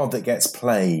card that gets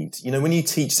played. When you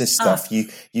teach this stuff, you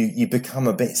become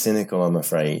a bit cynical, I'm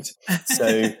afraid.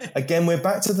 So again, we're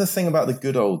back to the thing about the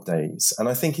good old days. And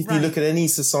I think if you look at any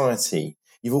society,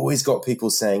 you've always got people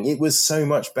saying it was so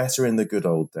much better in the good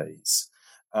old days.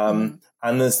 And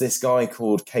there's this guy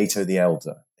called Cato the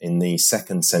Elder in the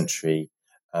 2nd century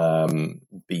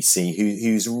BC,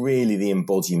 who's really the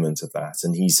embodiment of that.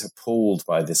 And he's appalled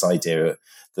by this idea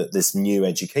that this new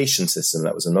education system,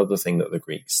 that was another thing that the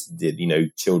Greeks did,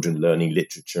 children learning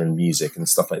literature and music and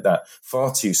stuff like that,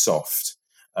 far too soft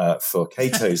for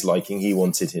Cato's liking. He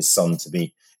wanted his son to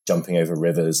be jumping over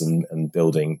rivers and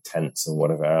building tents and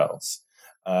whatever else.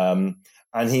 And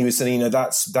he was saying,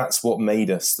 that's what made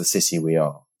us the city we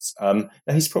are. Now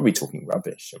he's probably talking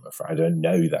rubbish, I'm afraid. I don't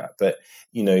know that, but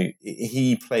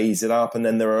he plays it up, and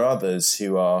then there are others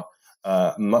who are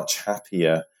much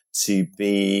happier to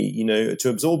be, to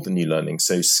absorb the new learning.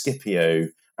 So Scipio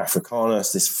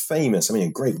Africanus, this famous, a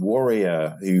great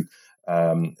warrior who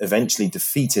eventually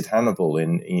defeated Hannibal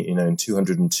in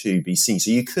 202 BC.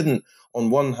 So you couldn't, on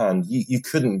one hand, you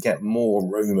couldn't get more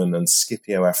Roman than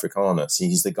Scipio Africanus.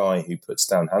 He's the guy who puts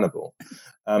down Hannibal.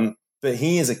 But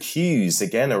he is accused,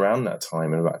 again, around that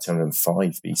time, in about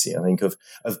 205 BC, I think, of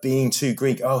being too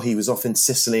Greek. Oh, he was off in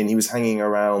Sicily and he was hanging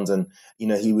around and,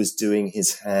 he was doing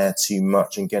his hair too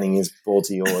much and getting his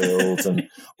body oiled and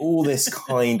all this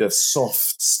kind of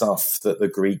soft stuff that the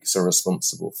Greeks are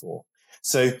responsible for.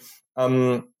 So,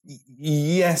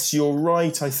 yes, you're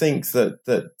right. I think that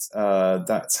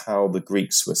that's how the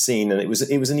Greeks were seen. And it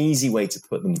was an easy way to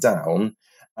put them down.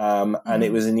 And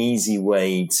it was an easy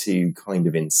way to kind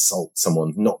of insult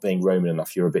someone, not being Roman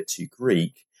enough, you're a bit too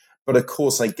Greek. But of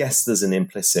course, I guess there's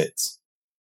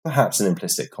perhaps an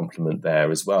implicit compliment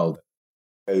there as well that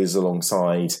goes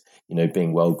alongside,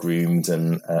 being well-groomed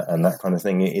and that kind of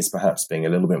thing. It is perhaps being a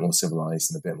little bit more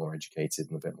civilized and a bit more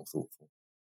educated and a bit more thoughtful.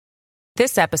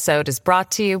 This episode is brought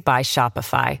to you by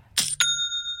Shopify.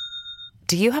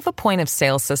 Do you have a point of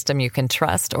sale system you can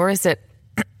trust, or is it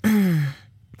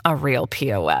a real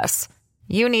POS?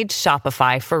 You need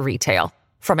Shopify for retail.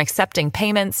 From accepting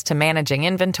payments to managing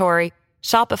inventory,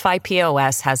 Shopify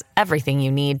POS has everything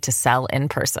you need to sell in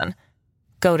person.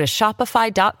 Go to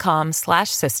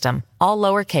shopify.com/system, all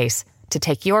lowercase, to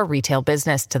take your retail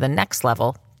business to the next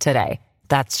level today.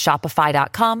 That's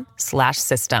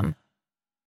shopify.com/system.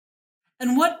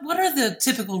 And what are the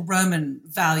typical Roman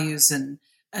values and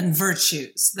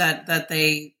virtues that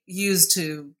they use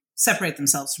to separate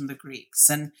themselves from the Greeks,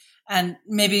 and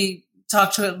maybe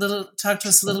talk to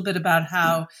us a little bit about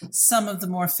how some of the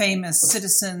more famous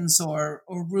citizens or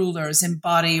rulers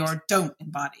embody or don't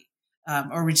embody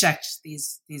or reject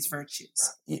these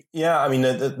virtues. Yeah,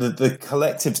 the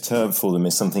collective term for them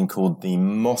is something called the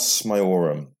mos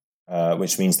maiorum,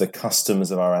 which means the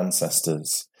customs of our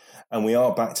ancestors. And we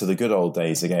are back to the good old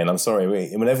days again. I'm sorry,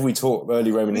 whenever we talk early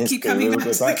Roman history, we'll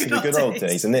go back to the good old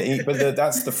days. But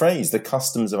that's the phrase, the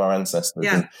customs of our ancestors.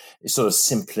 Yeah. It's sort of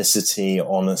simplicity,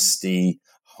 honesty,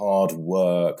 hard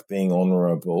work, being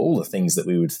honourable, all the things that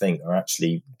we would think are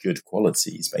actually good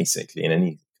qualities, basically, in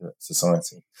any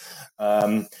society.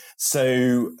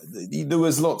 So there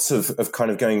was lots of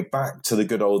kind of going back to the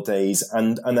good old days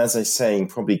and as I was saying,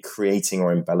 probably creating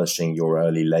or embellishing your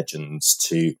early legends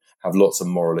to have lots of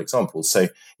moral examples. So,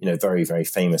 very, very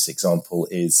famous example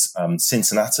is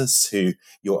Cincinnatus, who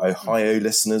your Ohio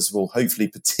listeners will hopefully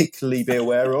particularly be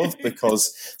aware of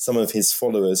because some of his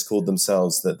followers called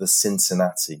themselves the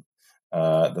Cincinnati.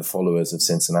 the followers of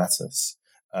Cincinnatus.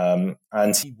 And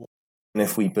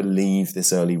if we believe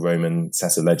this early Roman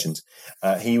set of legend,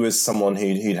 he was someone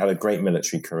who'd had a great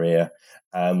military career.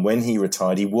 When he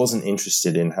retired, he wasn't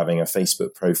interested in having a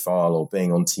Facebook profile or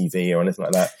being on TV or anything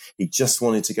like that. He just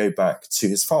wanted to go back to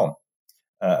his farm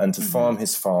and to farm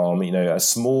his farm, a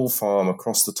small farm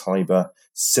across the Tiber,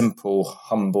 simple,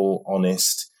 humble,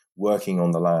 honest, working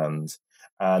on the land.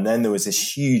 And then there was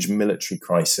this huge military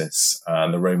crisis,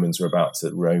 and the Romans were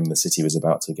the city was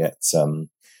about to get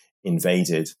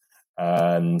invaded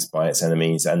and by its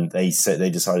enemies, and they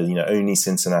decided, only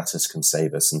Cincinnatus can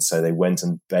save us, and so they went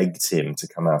and begged him to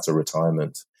come out of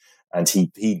retirement, and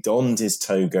he donned his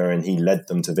toga and he led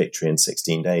them to victory in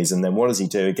 16 days. And then what does he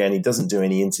do? Again, he doesn't do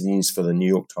any interviews for the New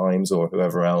York Times or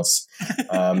whoever else,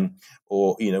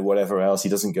 or whatever else. He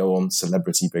doesn't go on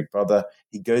Celebrity Big Brother.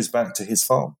 He goes back to his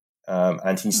farm,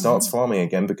 and he starts farming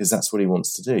again because that's what he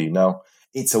wants to do. Now,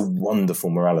 it's a wonderful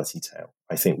morality tale.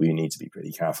 I think we need to be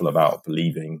pretty careful about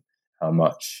believing how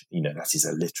much, that is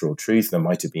a literal truth. There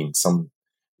might have been some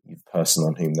person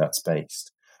on whom that's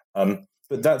based.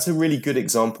 But that's a really good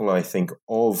example, I think,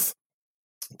 of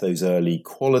those early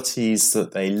qualities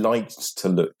that they liked to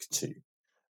look to.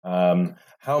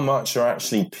 How much are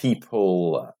actually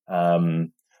people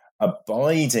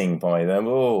abiding by them?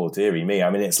 Oh, dearie me. I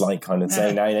mean, it's like kind of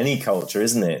saying that in any culture,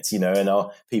 isn't it? And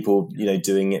are people,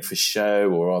 doing it for show,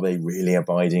 or are they really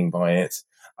abiding by it?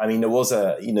 I mean, there was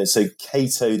so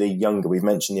Cato the Younger, we've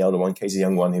mentioned the older one, Cato the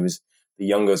Younger one, who was the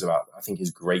younger is about, I think,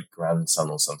 his great-grandson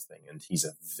or something, and he's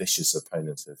a vicious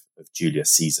opponent of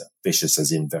Julius Caesar. Vicious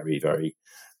as in very, very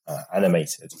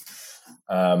animated.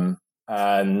 And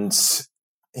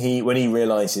when he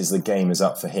realizes the game is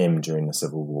up for him during the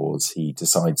civil wars, he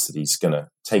decides that he's going to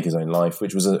take his own life,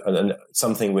 which was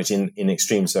something which in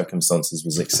extreme circumstances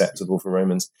was acceptable for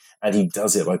Romans. And he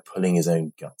does it by pulling his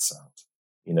own guts out,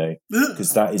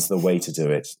 because that is the way to do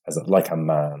it, like a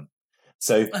man.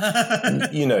 So,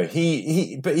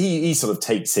 he sort of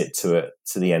takes it to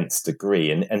the nth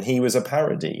degree, and he was a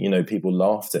parody. People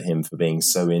laughed at him for being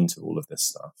so into all of this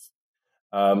stuff.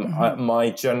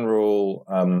 My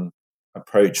general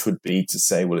approach would be to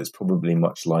say, well, it's probably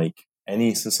much like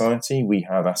any society. We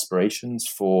have aspirations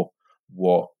for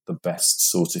what the best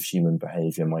sort of human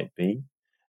behavior might be.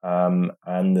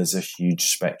 And there's a huge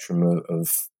spectrum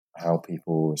of how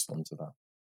people respond to that.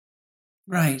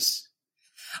 Right.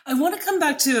 I want to come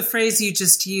back to a phrase you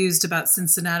just used about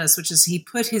Cincinnatus, which is he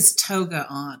put his toga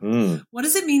on. What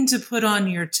does it mean to put on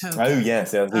your toga? Oh,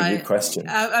 yes, that's a good question.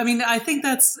 I think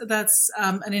that's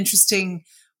an interesting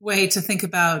way to think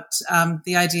about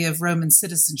the idea of Roman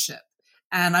citizenship.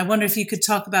 And I wonder if you could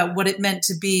talk about what it meant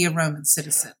to be a Roman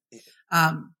citizen.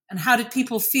 And how did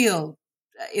people feel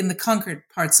in the conquered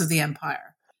parts of the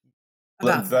empire?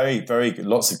 Very, very good.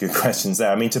 Lots of good questions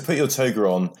there. I mean, to put your toga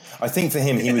on, I think for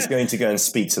him, he was going to go and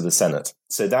speak to the Senate.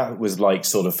 So that was like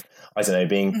sort of, I don't know,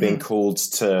 being called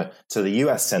to the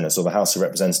US Senate or the House of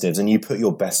Representatives, and you put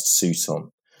your best suit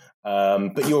on.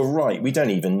 But you're right. We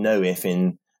don't even know if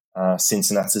in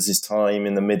Cincinnatus's time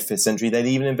in the mid-5th century, they'd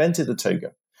even invented the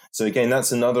toga. So again,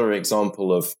 that's another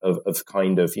example of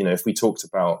kind of, if we talked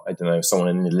about, I don't know, someone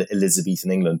in Elizabethan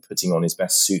England putting on his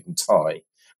best suit and tie,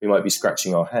 we might be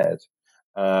scratching our head.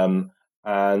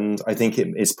 And I think it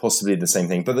is possibly the same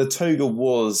thing. But the toga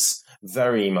was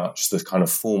very much the kind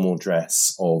of formal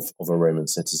dress of a Roman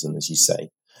citizen, as you say.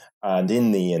 And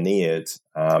in the Aeneid,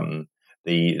 I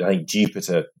think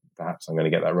Jupiter, perhaps I'm going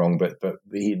to get that wrong, but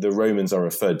the Romans are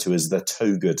referred to as the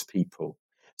togaed people.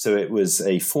 So it was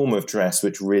a form of dress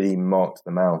which really marked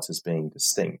them out as being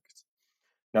distinct.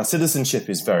 Now, citizenship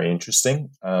is very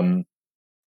interesting.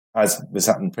 As has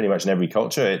happened pretty much in every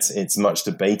culture, it's much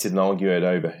debated and argued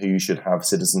over who should have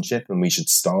citizenship. And we should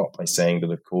start by saying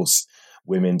that, of course,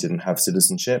 women didn't have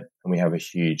citizenship, and we have a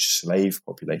huge slave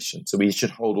population. So we should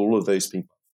hold all of those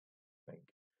people, I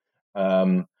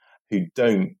think, who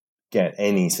don't get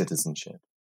any citizenship.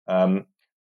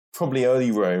 Probably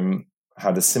early Rome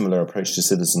had a similar approach to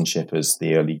citizenship as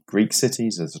the early Greek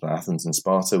cities, as Athens and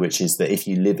Sparta, which is that if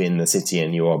you live in the city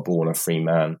and you are born a free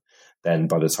man, then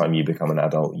by the time you become an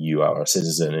adult, you are a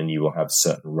citizen and you will have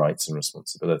certain rights and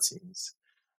responsibilities.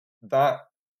 That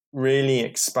really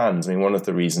expands. I mean, one of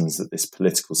the reasons that this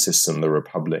political system, the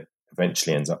Republic,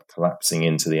 eventually ends up collapsing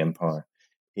into the empire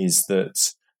is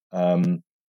that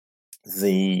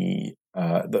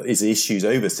is issues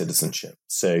over citizenship.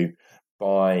 So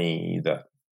by the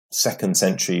 2nd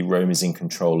century, Rome is in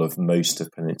control of most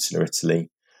of peninsular Italy.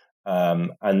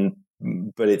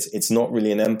 But it's not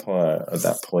really an empire at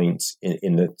that point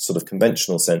in the sort of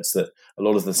conventional sense that a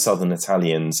lot of the southern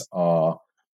Italians are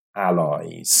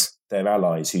allies. they're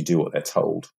allies who do what they're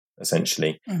told,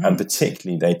 essentially. And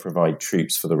particularly, they provide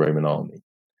troops for the Roman army.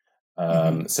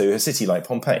 So a city like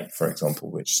Pompeii, for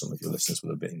example, which some of your listeners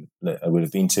would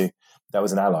have been to, that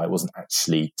was an ally. It wasn't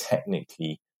actually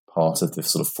technically part of the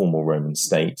sort of formal Roman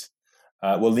state.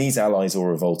 Well, these allies all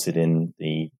revolted in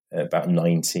the about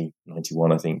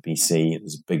 91, I think, BC. It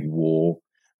was a big war.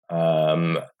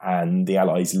 And the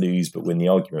allies lose but win the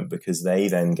argument, because they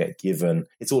then get given,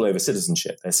 it's all over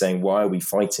citizenship. They're saying, why are we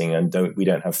fighting and we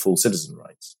don't have full citizen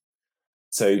rights?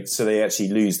 So they actually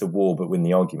lose the war but win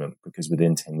the argument, because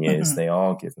within 10 years they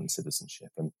are given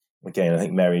citizenship. And again, I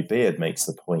think Mary Beard makes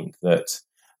the point that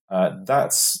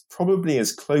that's probably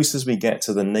as close as we get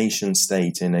to the nation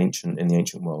state in the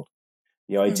ancient world.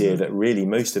 The idea that really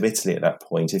most of Italy at that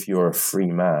point, if you're a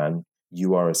free man,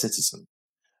 you are a citizen.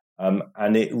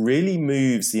 And it really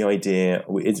moves the idea,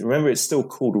 remember, it's still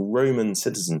called Roman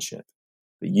citizenship,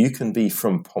 but you can be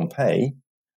from Pompeii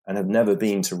and have never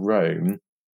been to Rome,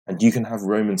 and you can have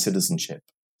Roman citizenship.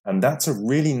 And that's a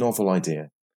really novel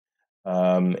idea.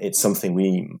 It's something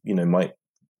we, might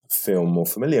feel more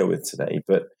familiar with today,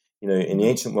 but, in the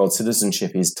ancient world,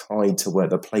 citizenship is tied to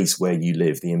the place where you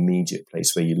live, the immediate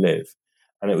place where you live.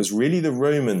 And it was really the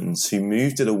Romans who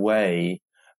moved it away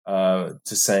to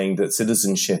saying that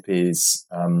citizenship is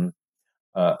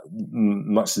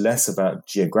much less about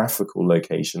geographical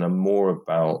location and more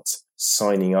about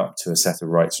signing up to a set of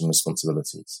rights and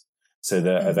responsibilities. So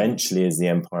that eventually, as the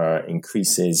empire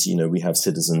increases, we have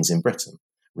citizens in Britain,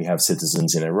 we have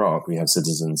citizens in Iraq, we have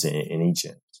citizens in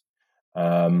Egypt.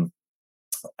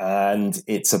 And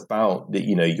it's about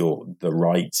the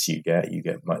rights you get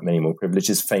many more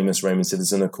privileges. Famous Roman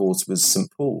citizen, of course, was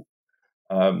St. Paul.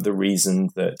 The reason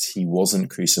that he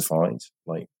wasn't crucified,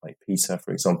 like Peter,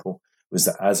 for example, was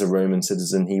that as a Roman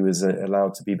citizen, he was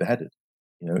allowed to be beheaded,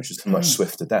 which was a much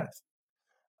swifter death.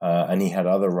 And he had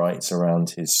other rights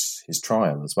around his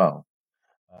trial as well.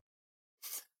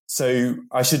 So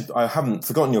I haven't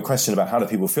forgotten your question about how do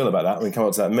people feel about that. We can come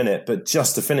on to that in a minute, but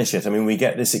just to finish it, we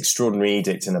get this extraordinary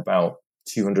edict in about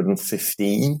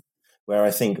 215, where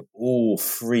I think all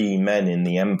free men in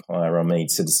the empire are made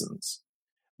citizens,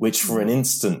 which for an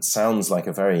instant sounds like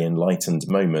a very enlightened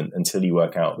moment until you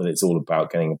work out that it's all about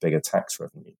getting a bigger tax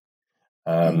revenue.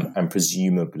 And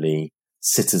presumably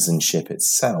citizenship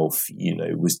itself,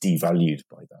 was devalued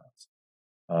by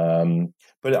that.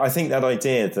 But I think that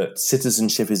idea that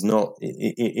citizenship is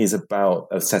about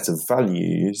a set of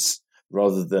values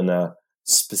rather than a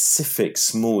specific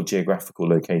small geographical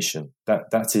location.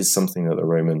 That is something that the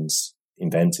Romans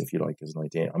invent, if you like, as an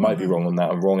idea. I might be wrong on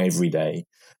that. I'm wrong every day,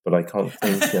 but I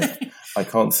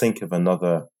can't think of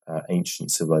another ancient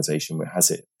civilization where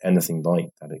has it anything like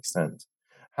that extent.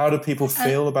 How do people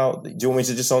feel about? Do you want me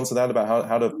to just answer that about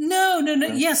how to? No.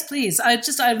 Yes, please.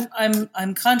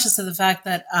 I'm conscious of the fact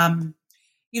that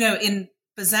in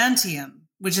Byzantium,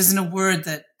 which isn't a word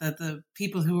that the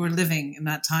people who were living in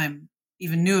that time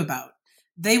even knew about,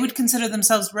 they would consider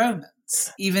themselves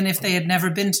Romans, even if they had never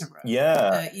been to Rome.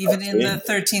 Yeah, even in the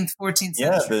 13th, 14th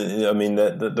century. Yeah,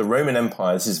 the Roman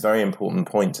Empire, this is a very important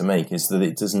point to make, is that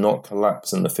it does not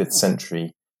collapse in the 5th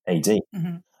century AD.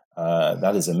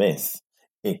 That is a myth.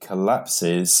 It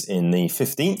collapses in the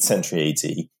 15th century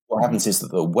AD. What happens is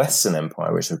that the Western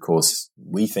Empire, which of course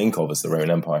we think of as the Roman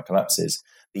Empire, collapses.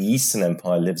 The Eastern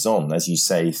Empire lives on, as you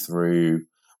say, through,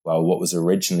 what was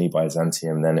originally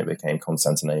Byzantium, then it became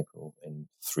Constantinople in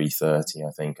 330,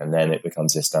 I think, and then it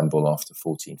becomes Istanbul after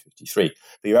 1453.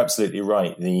 But you're absolutely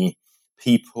right. The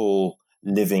people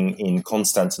living in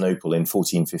Constantinople in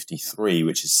 1453,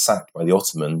 which is sacked by the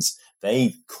Ottomans,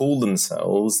 they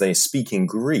speak in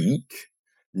Greek,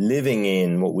 living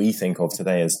in what we think of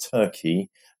today as Turkey,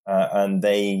 and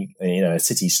they, a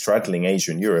city straddling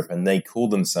Asia and Europe, and they call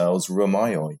themselves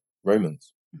Romaioi,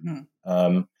 Romans.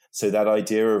 So that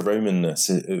idea of Romanness,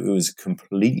 it was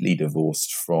completely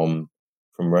divorced from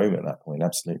Rome at that point,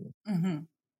 absolutely.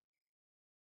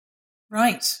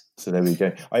 Right. So there we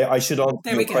go. I should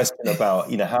answer your question about,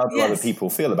 how do other people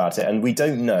feel about it? And we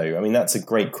don't know. That's a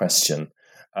great question.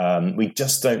 We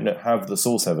just don't have the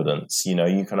source evidence.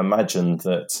 You can imagine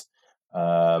that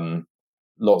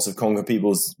lots of conquered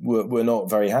peoples were not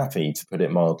very happy, to put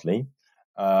it mildly.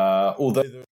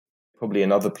 Although probably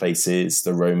in other places,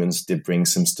 the Romans did bring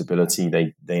some stability.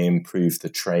 They improved the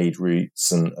trade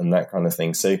routes and that kind of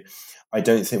thing. So I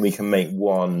don't think we can make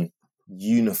one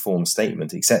uniform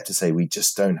statement, except to say we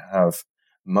just don't have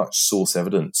much source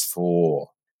evidence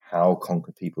for how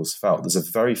conquered peoples felt. There's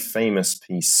a very famous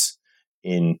piece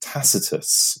in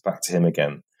Tacitus, back to him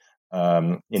again,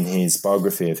 in his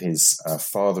biography of his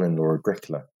father-in-law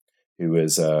Agricola, who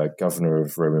was governor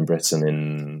of Roman Britain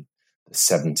in the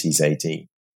 70s AD.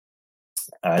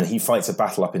 And he fights a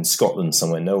battle up in Scotland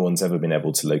somewhere. No one's ever been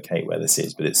able to locate where this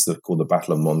is, but it's called the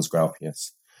Battle of Mons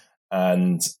Graupius.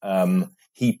 And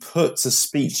he puts a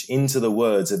speech into the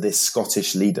words of this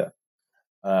Scottish leader,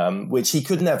 which he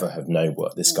could never have known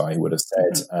what this guy would have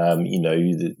said.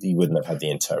 He wouldn't have had the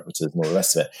interpreters and all the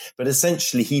rest of it. But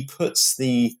essentially, he puts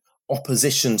the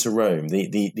opposition to Rome,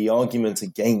 the argument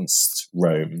against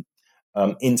Rome,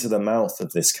 into the mouth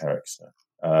of this character,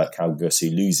 Calgus, who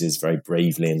loses very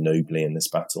bravely and nobly in this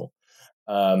battle,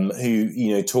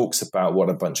 who talks about what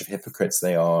a bunch of hypocrites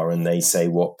they are, and they say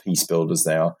what peace builders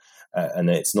they are, and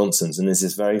it's nonsense. And there's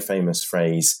this very famous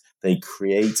phrase: "They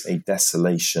create a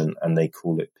desolation and they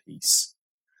call it peace."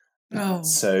 Oh,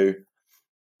 so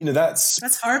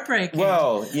that's heartbreaking.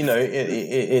 Well,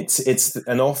 it's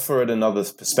an offer at another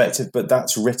perspective, but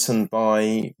that's written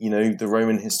by the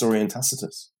Roman historian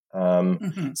Tacitus.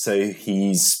 So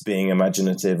he's being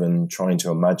imaginative and trying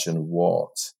to imagine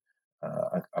what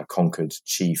a conquered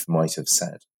chief might have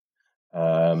said.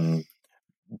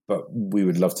 But we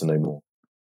would love to know more.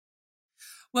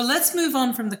 Well, let's move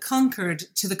on from the conquered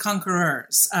to the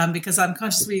conquerors, because I'm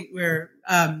conscious we're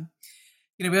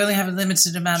we only have a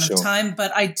limited amount of time,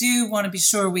 but I do want to be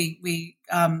sure we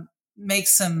make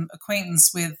some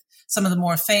acquaintance with some of the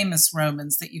more famous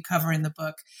Romans that you cover in the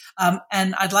book.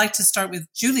 And I'd like to start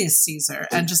with Julius Caesar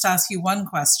and just ask you one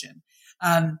question.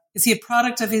 Is he a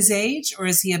product of his age, or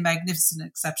is he a magnificent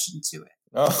exception to it?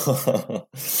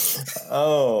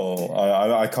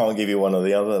 I can't give you one or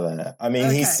the other there. I mean,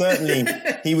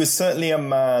 okay. he was certainly a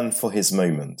man for his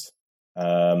moment.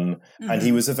 And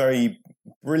he was a very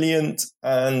brilliant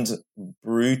and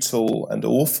brutal and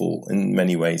awful in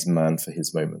many ways man for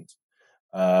his moment.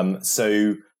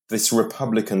 So this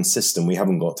republican system, we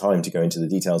haven't got time to go into the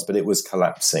details, but it was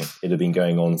collapsing. It had been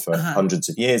going on for hundreds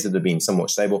of years. It had been somewhat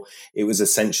stable. It was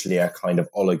essentially a kind of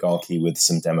oligarchy with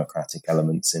some democratic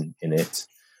elements in it.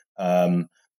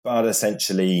 But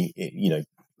essentially,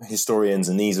 historians,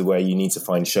 and these are where you need to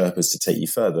find Sherpas to take you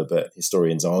further, but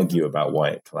historians argue about why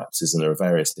it collapses, and there are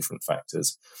various different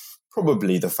factors.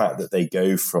 Probably the fact that they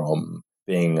go from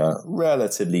being a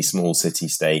relatively small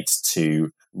city-state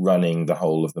to running the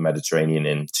whole of the Mediterranean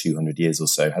in 200 years or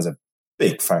so has a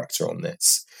big factor on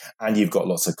this. And you've got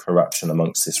lots of corruption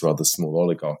amongst this rather small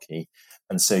oligarchy.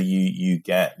 And so you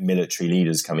get military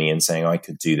leaders coming in saying, I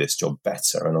could do this job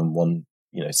better. And on one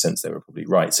sense, they were probably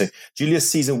right. So Julius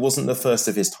Caesar wasn't the first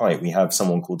of his type. We have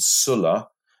someone called Sulla,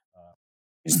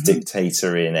 who's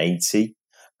dictator in 80.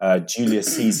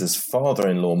 Julius Caesar's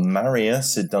father-in-law,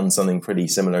 Marius, had done something pretty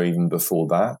similar even before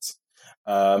that.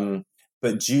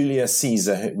 But Julius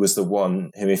Caesar was the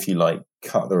one who, if you like,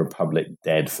 cut the Republic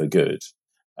dead for good.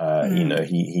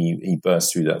 He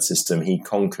burst through that system. He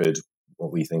conquered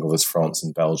what we think of as France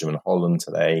and Belgium and Holland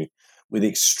today with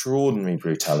extraordinary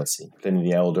brutality. Pliny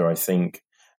the Elder, I think,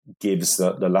 gives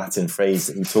the Latin phrase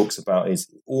that he talks about is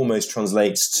almost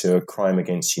translates to a crime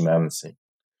against humanity.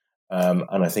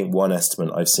 And I think one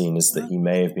estimate I've seen is that he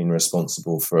may have been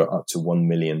responsible for up to 1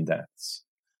 million deaths.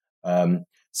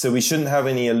 So we shouldn't have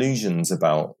any illusions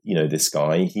about, this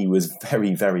guy. He was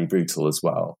very, very brutal as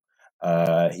well.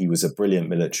 He was a brilliant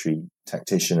military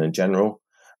tactician and general,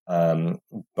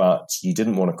 but you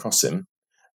didn't want to cross him.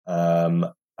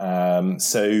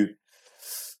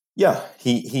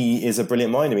 He is a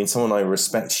brilliant mind. I mean, someone I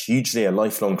respect hugely, a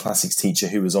lifelong classics teacher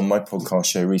who was on my podcast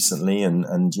show recently, and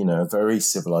a very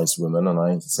civilized woman. And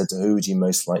I said to her, who would you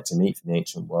most like to meet from the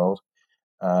ancient world,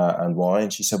 and why?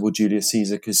 And she said, well, Julius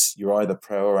Caesar, because you're either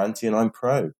pro or anti, and I'm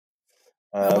pro.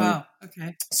 Wow.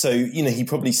 Okay. So, he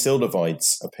probably still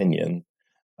divides opinion.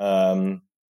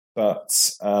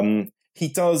 But he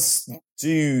does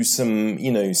do some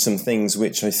things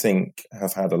which I think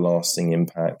have had a lasting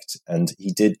impact. And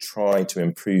he did try to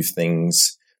improve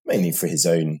things, mainly for his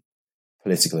own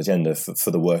political agenda, for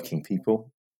the working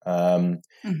people.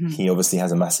 He obviously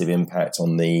has a massive impact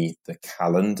on the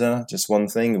calendar. Just one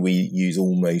thing, we use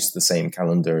almost the same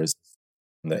calendar as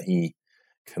that he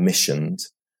commissioned,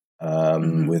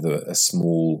 with a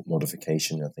small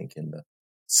modification, I think, in the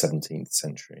 17th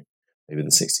century, maybe the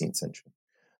 16th century.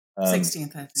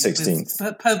 16th, I think.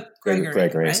 16th. Pope Gregory,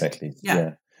 right? Exactly.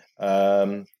 Yeah. I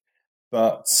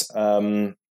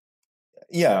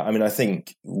mean, I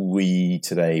think we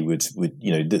today would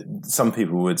some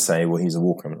people would say, well, he's a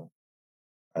war criminal.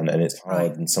 And it's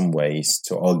hard in some ways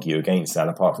to argue against that,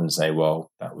 apart from to say,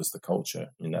 well, that was the culture.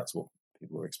 I mean, that's what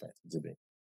people were expected to be.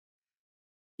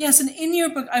 Yes, and in your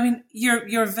book, I mean,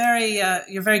 you're very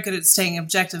good at staying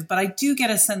objective, but I do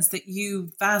get a sense that you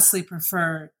vastly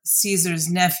prefer Caesar's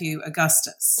nephew,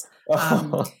 Augustus.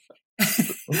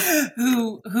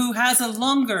 who has a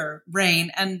longer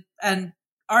reign and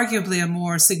arguably a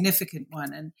more significant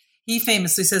one. And he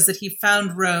famously says that he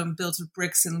found Rome built of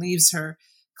bricks and leaves her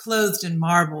clothed in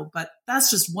marble. But that's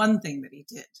just one thing that he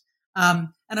did.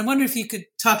 And I wonder if you could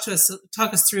talk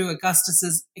us through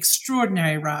Augustus's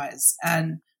extraordinary rise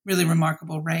and really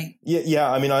remarkable reign.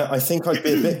 Yeah. I mean, I think I'd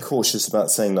be a bit cautious about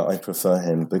saying that I prefer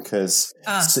him because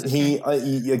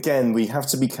again, we have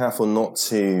to be careful not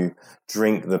to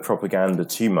drink the propaganda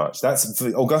too much.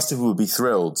 Augustus would be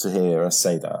thrilled to hear us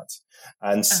say that.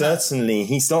 And certainly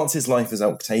he starts his life as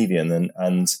Octavian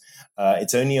and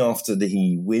it's only after that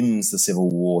he wins the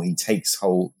civil war, he takes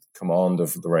hold command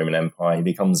of the Roman Empire. He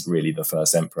becomes really the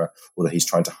first emperor, although he's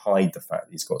trying to hide the fact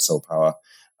that he's got sole power.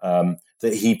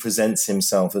 That he presents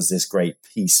himself as this great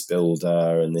peace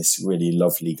builder and this really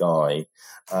lovely guy.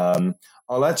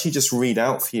 I'll actually just read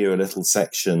out for you a little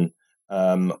section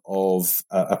of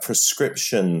a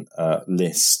prescription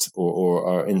list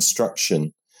or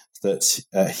instruction that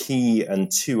he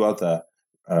and two other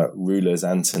rulers,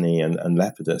 Antony and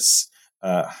Lepidus,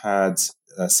 had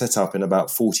set up in about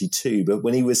 42. But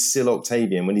when he was still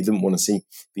Octavian, when he didn't want to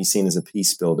be seen as a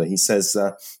peace builder, he says,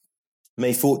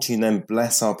 "May fortune then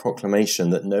bless our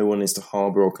proclamation that no one is to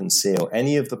harbour or conceal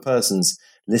any of the persons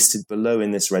listed below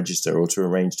in this register or to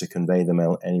arrange to convey them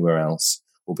anywhere else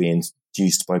or be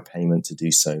induced by payment to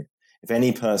do so. If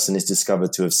any person is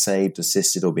discovered to have saved,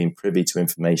 assisted or been privy to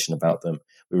information about them,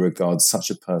 we regard such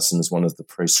a person as one of the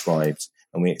proscribed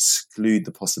and we exclude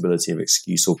the possibility of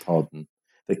excuse or pardon.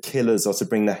 The killers are to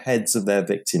bring the heads of their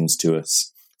victims to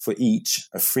us. For each,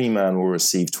 a free man will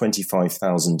receive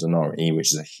 25,000 denarii,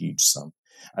 which is a huge sum,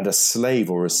 and a slave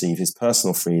will receive his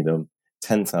personal freedom,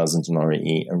 10,000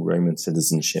 denarii, and Roman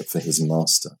citizenship for his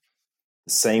master.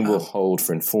 The same will hold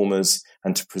for informers,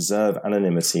 and to preserve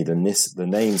anonymity, the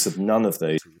names of none of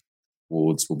those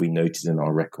rewards will be noted in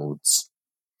our records."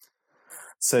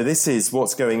 So this is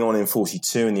what's going on in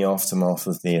 42 in the aftermath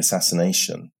of the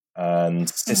assassination. And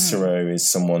Cicero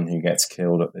is someone who gets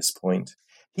killed at this point.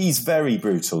 He's very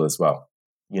brutal as well.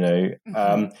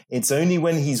 It's only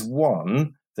when he's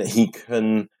won that he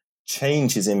can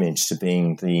change his image to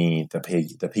being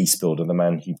the peace builder, the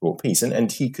man who brought peace.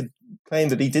 And he could claim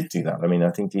that he did do that. I mean,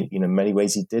 I think in many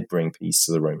ways he did bring peace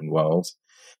to the Roman world.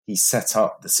 He set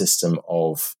up the system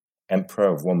of emperor,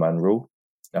 of one-man rule.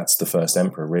 That's the first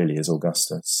emperor, really, is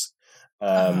Augustus.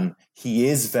 He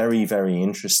is very, very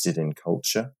interested in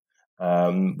culture.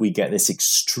 We get this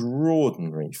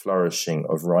extraordinary flourishing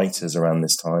of writers around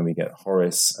this time. We get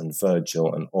Horace and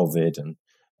Virgil and Ovid and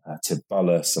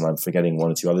Tibullus, and I'm forgetting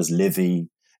one or two others. Livy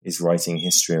is writing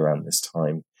history around this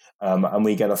time. And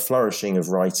we get a flourishing of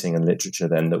writing and literature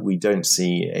then that we don't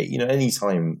see, any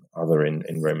time other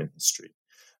in Roman history.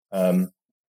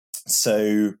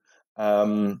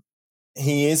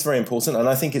 He is very important, and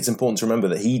I think it's important to remember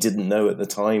that he didn't know at the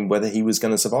time whether he was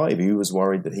going to survive. He was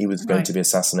worried that he was going to be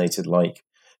assassinated like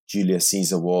Julius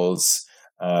Caesar was.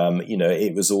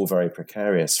 It was all very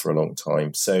precarious for a long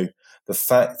time. So the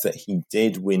fact that he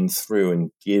did win through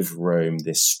and give Rome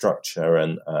this structure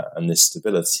and this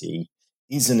stability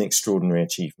is an extraordinary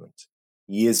achievement.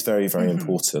 He is very, very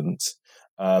important,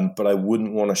 but I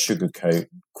wouldn't want to sugarcoat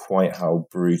quite how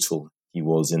brutal he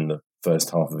was in the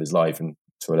first half of his life, and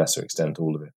to a lesser extent,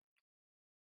 all of it.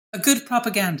 A good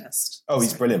propagandist. Oh,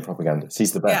 he's a brilliant propagandist.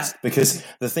 He's the best. Yeah. Because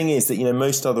the thing is that,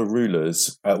 most other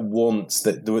rulers want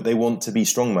to be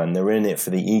strongmen. They're in it for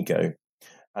the ego.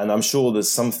 And I'm sure there's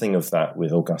something of that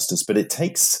with Augustus, but it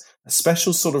takes a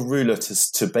special sort of ruler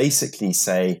to basically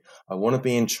say, I want to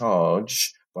be in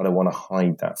charge, but I want to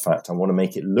hide that fact. I want to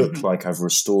make it look like I've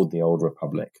restored the old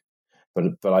republic,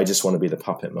 but I just want to be the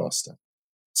puppet master.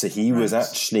 So he was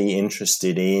actually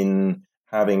interested in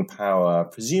having power,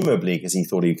 presumably because he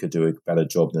thought he could do a better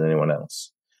job than anyone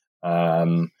else.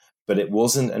 But it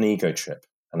wasn't an ego trip.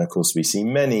 And of course, we see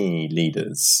many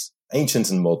leaders, ancient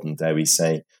and modern, dare we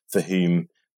say, for whom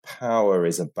power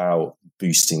is about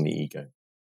boosting the ego.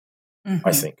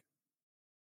 I think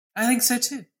so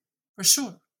too, for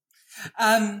sure.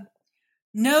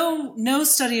 No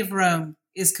study of Rome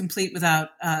is complete without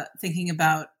thinking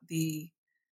about the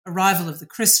arrival of the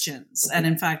Christians. And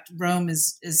in fact, Rome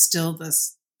is still the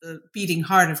beating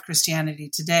heart of Christianity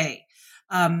today.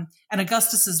 And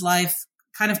Augustus's life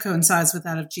kind of coincides with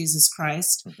that of Jesus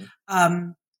Christ.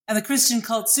 And the Christian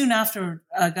cult, soon after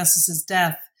Augustus's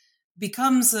death,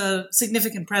 becomes a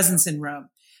significant presence in Rome.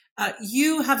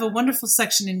 You have a wonderful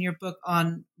section in your book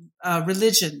on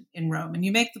religion in Rome, and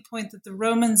you make the point that the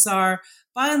Romans are,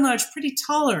 by and large, pretty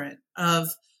tolerant of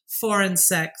foreign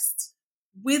sects,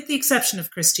 with the exception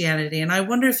of Christianity. And I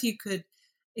wonder if you could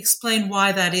explain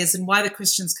why that is and why the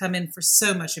Christians come in for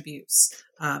so much abuse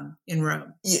in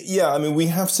Rome. Yeah, I mean, we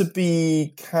have to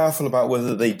be careful about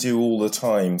whether they do all the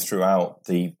time throughout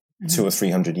the 200 or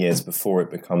 300 years before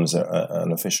it becomes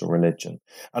an official religion.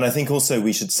 And I think also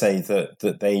we should say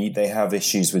that they have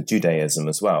issues with Judaism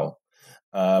as well.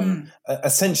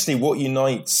 Essentially, what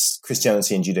unites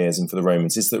Christianity and Judaism for the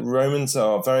Romans is that Romans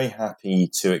are very happy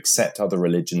to accept other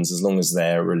religions as long as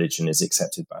their religion is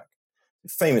accepted back. A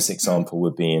famous example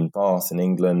would be in Bath in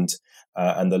England,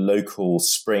 and the local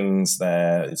springs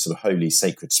there, sort of holy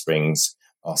sacred springs,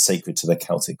 are sacred to the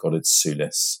Celtic goddess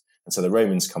Sulis. And so the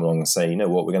Romans come along and say, you know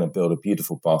what, we're going to build a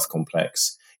beautiful bath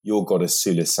complex. Your goddess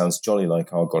Sulis sounds jolly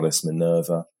like our goddess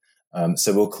Minerva.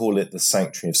 So we'll call it the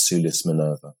Sanctuary of Sulis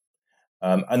Minerva.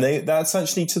 And that's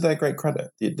actually to their great credit,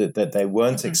 that they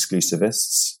weren't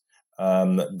exclusivists.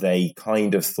 They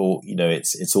kind of thought,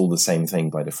 it's all the same thing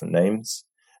by different names.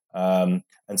 And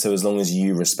so as long as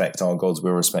you respect our gods,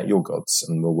 we'll respect your gods,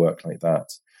 and we'll work like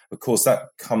that. Of course, that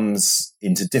comes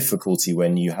into difficulty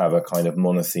when you have a kind of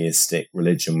monotheistic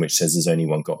religion which says there's only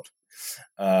one God.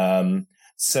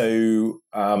 So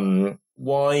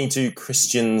why do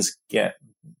Christians get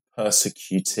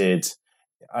persecuted?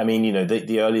 I mean,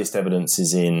 the earliest evidence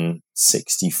is in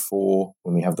 64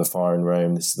 when we have the fire in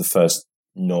Rome. This is the first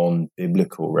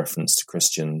non-biblical reference to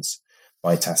Christians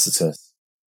by Tacitus.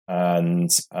 And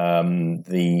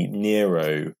the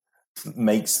Nero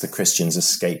makes the Christians a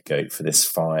scapegoat for this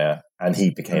fire, and he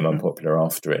became unpopular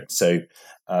after it. So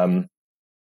it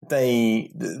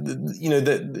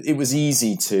was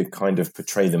easy to kind of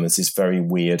portray them as this very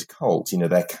weird cult.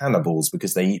 They're cannibals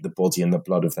because they eat the body and the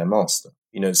blood of their master.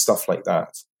 Stuff like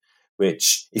that,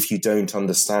 which if you don't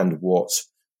understand what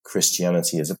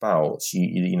Christianity is about,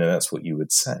 that's what you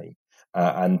would say.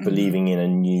 And believing in a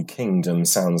new kingdom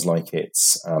sounds like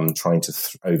it's trying to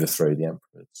overthrow the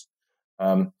emperors.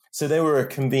 So they were a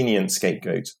convenient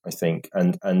scapegoat, I think,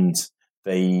 and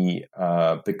they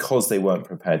because they weren't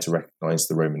prepared to recognize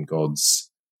the Roman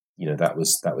gods, that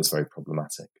was very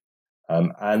problematic.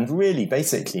 And really,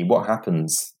 basically, what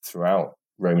happens throughout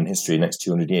Roman history the next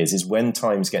 200 years is when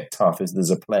times get tough, is there's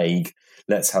a plague,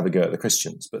 let's have a go at the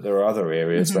Christians. But there are other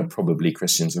areas where probably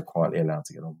Christians are quietly allowed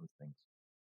to get on with things.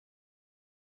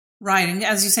 Right. And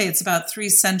as you say, it's about 3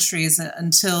 centuries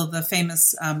until the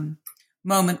famous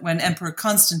moment when Emperor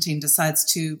Constantine decides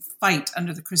to fight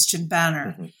under the Christian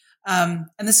banner. And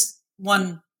this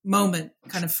one moment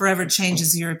kind of forever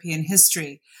changes European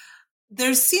history.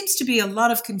 There seems to be a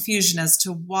lot of confusion as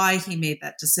to why he made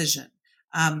that decision.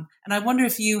 And I wonder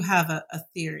if you have a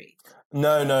theory.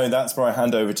 No, that's where I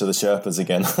hand over to the Sherpas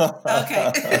again.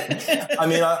 Okay. I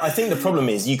mean, I think the problem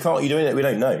is we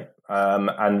don't know.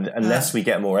 And unless we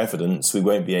get more evidence, we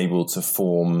won't be able to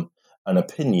form an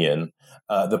opinion.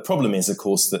 The problem is, of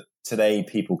course, that today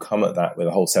people come at that with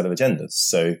a whole set of agendas.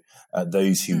 So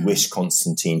those who wish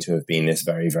Constantine to have been this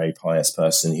very, very pious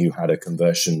person who had a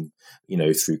conversion,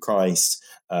 through Christ,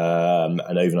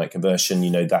 an overnight conversion,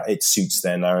 that it suits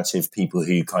their narrative. People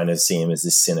who kind of see him as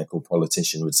this cynical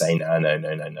politician would say, no.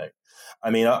 I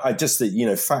mean, I just that,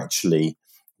 factually,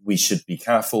 we should be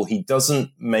careful. He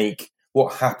doesn't make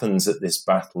what happens at this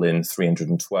battle in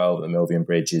 312 at the Milvian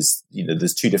Bridge is,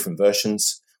 there's 2 different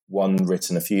versions. One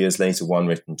written a few years later, one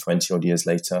written 20 odd years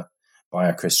later by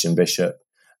a Christian bishop.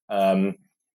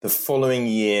 The following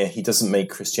year, he doesn't make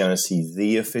Christianity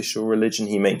the official religion.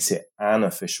 He makes it an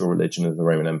official religion of the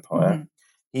Roman Empire.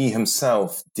 He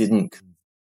himself didn't convert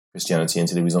Christianity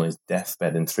until he was on his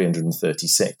deathbed in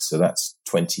 336. So that's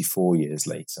 24 years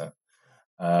later.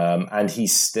 And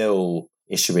he's still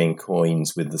issuing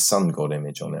coins with the sun god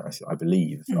image on it, I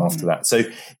believe, after that. So,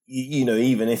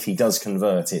 even if he does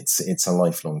convert, it's a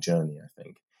lifelong journey, I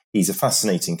think. He's a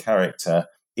fascinating character.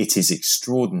 It is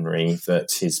extraordinary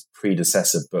that his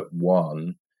predecessor, but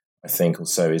one, I think, or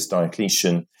so, is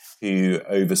Diocletian, who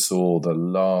oversaw the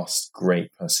last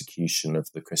great persecution of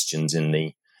the Christians in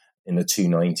the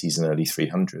 290s and early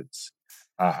 300s.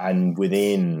 And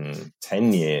within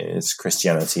 10 years,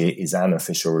 Christianity is an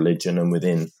official religion, and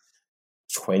within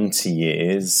 20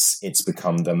 years, it's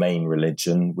become the main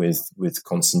religion with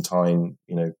Constantine,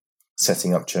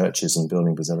 setting up churches and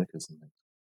building basilicas and things.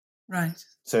 Right.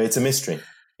 So it's a mystery.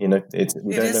 We don't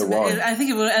know why. I think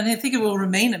it will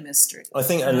remain a mystery. I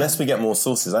think unless we get more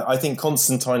sources, I think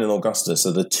Constantine and Augustus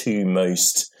are the 2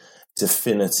 most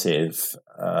definitive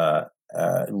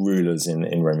rulers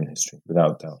in Roman history,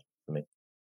 without doubt, for me.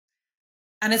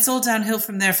 And it's all downhill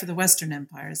from there for the Western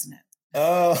Empire, isn't it?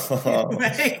 Oh, well,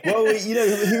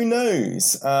 who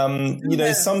knows?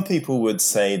 Some people would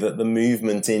say that the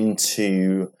movement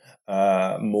into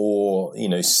more,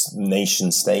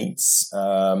 nation states,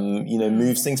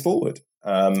 moves things forward.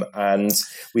 And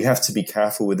we have to be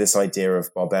careful with this idea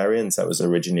of barbarians. That was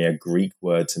originally a Greek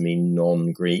word to mean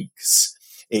non-Greeks.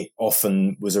 It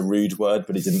often was a rude word,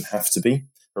 but it didn't have to be.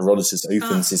 Herodotus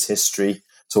opens his history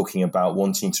talking about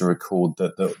wanting to record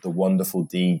the wonderful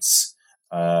deeds,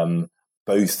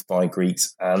 both by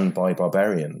Greeks and by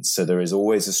barbarians. So there is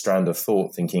always a strand of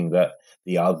thought thinking that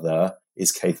the other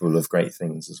is capable of great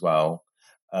things as well.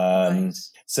 Right.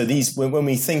 So when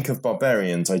we think of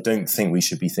barbarians, I don't think we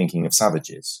should be thinking of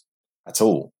savages at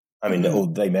all. I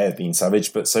mean, they may have been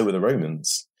savage, but so were the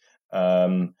Romans.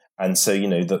 And so,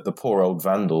 the poor old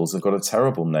Vandals have got a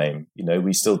terrible name.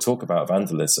 We still talk about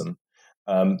vandalism.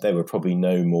 They were probably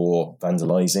no more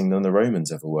vandalizing than the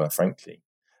Romans ever were, frankly.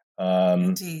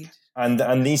 Indeed.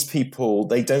 And these people,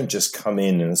 they don't just come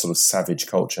in a sort of savage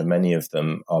culture. Many of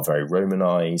them are very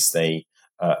Romanized. They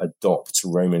adopt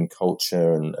Roman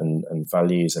culture and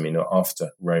values. I mean,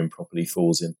 after Rome properly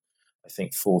falls in, I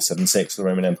think, 476, the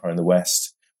Roman Empire in the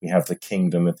West, we have the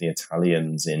kingdom of the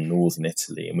Italians in northern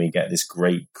Italy, and we get this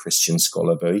great Christian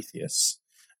scholar, Boethius,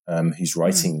 who's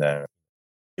writing there.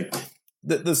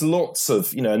 There's lots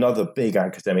of, another big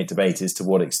academic debate is to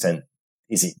what extent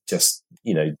is it just,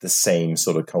 the same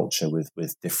sort of culture with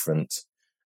different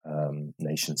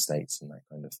nation states and that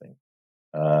kind of thing.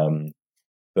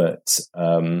 But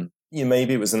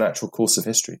maybe it was a natural course of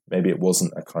history. Maybe it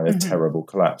wasn't a kind of terrible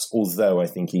collapse, although I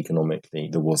think economically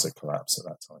there was a collapse at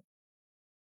that time.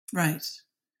 Right.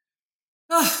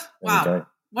 Oh, wow.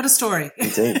 What a story.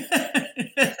 Indeed.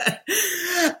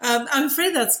 I'm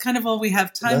afraid that's kind of all we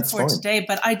have time for today,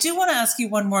 but I do want to ask you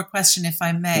one more question, if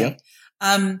I may.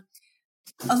 Yeah.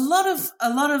 A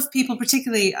lot of people,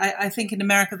 particularly I think in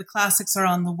America, the classics are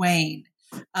on the wane.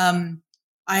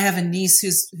 I have a niece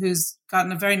who's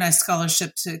gotten a very nice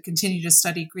scholarship to continue to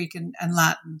study Greek and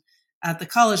Latin at the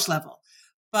college level.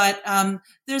 But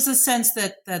there's a sense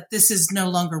that this is no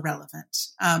longer relevant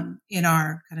in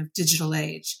our kind of digital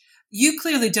age. You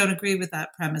clearly don't agree with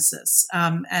that premises.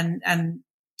 And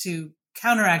to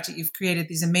counteract it, you've created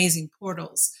these amazing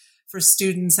portals for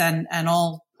students and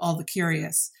all the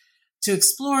curious to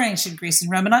explore ancient Greece and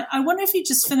Rome. And I wonder if you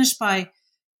just finish by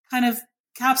kind of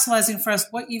capsulizing for us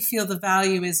what you feel the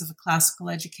value is of a classical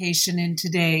education in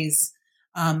today's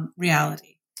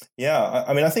reality. Yeah,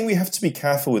 I mean, I think we have to be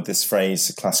careful with this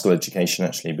phrase, classical education,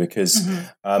 actually, because,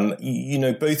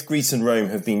 both Greece and Rome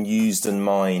have been used and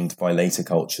mined by later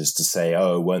cultures to say,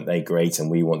 oh, weren't they great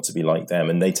and we want to be like them?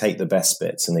 And they take the best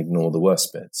bits and ignore the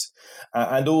worst bits.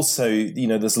 And also,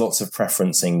 there's lots of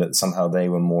preferencing that somehow they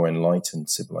were more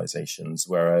enlightened civilizations,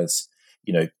 whereas,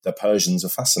 the Persians are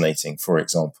fascinating, for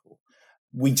example.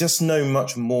 We just know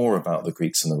much more about the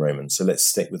Greeks and the Romans. So let's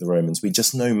stick with the Romans. We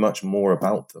just know much more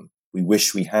about them. We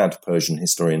wish we had Persian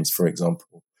historians, for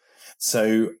example.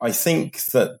 So I think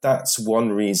that's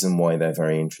one reason why they're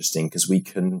very interesting, because we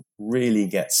can really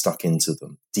get stuck into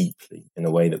them deeply in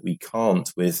a way that we can't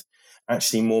with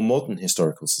actually more modern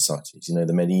historical societies,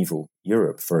 the medieval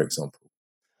Europe, for example.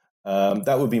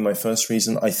 That would be my first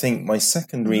reason. I think my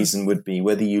second reason would be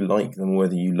whether you like them,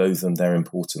 whether you loathe them, they're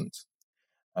important.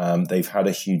 They've had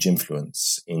a huge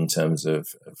influence in terms of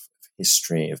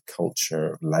history, of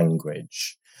culture, of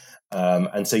language.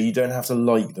 And so you don't have to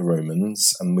like the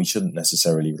Romans, and we shouldn't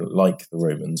necessarily like the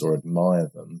Romans or admire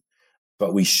them,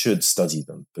 but we should study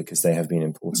them because they have been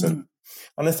important. Mm-hmm.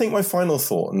 And I think my final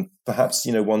thought, and perhaps,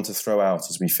 one to throw out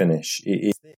as we finish,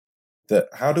 is that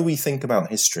how do we think about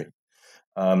history?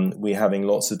 We're having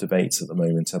lots of debates at the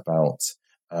moment about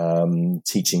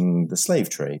teaching the slave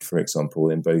trade, for example,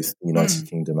 in both the United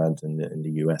Kingdom and in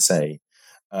the USA.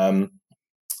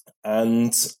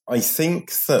 And I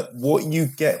think that what you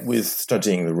get with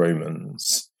studying the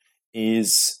Romans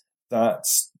is that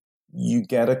you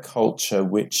get a culture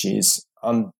which is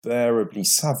unbearably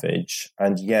savage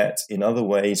and yet in other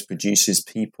ways produces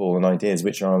people and ideas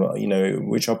which are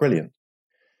brilliant.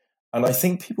 And I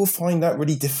think people find that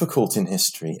really difficult in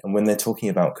history. And when they're talking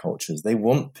about cultures, they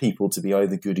want people to be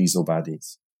either goodies or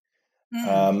baddies.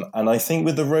 And I think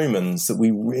with the Romans that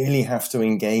we really have to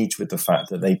engage with the fact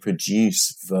that they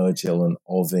produce Virgil and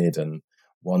Ovid and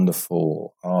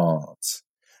wonderful art.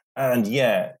 And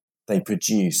yet they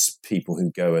produce people who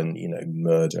go and,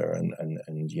 murder and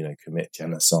commit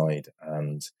genocide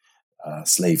and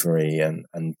slavery and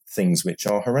things which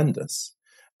are horrendous.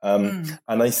 And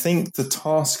I think the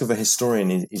task of a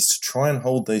historian is to try and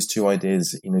hold those two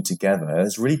ideas, together.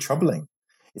 It's really troubling.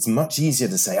 It's much easier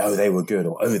to say, oh, they were good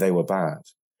or oh, they were bad.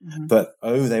 Mm-hmm. But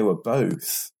oh, they were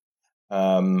both.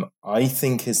 I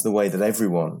think is the way that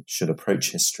everyone should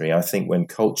approach history. I think when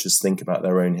cultures think about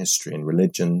their own history and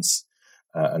religions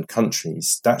and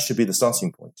countries, that should be the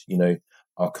starting point. You know,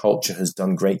 our culture has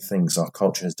done great things. Our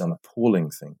culture has done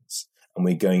appalling things. And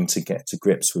we're going to get to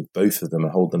grips with both of them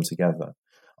and hold them together.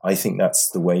 I think that's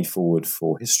the way forward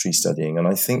for history studying. And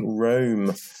I think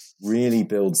Rome really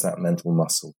builds that mental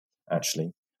muscle,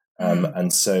 actually.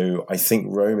 And so I think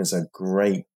Rome is a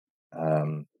great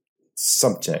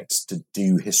subject to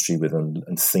do history with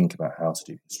and think about how to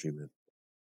do history with.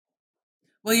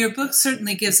 Well, your book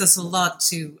certainly gives us a lot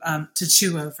to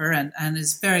chew over and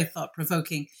is very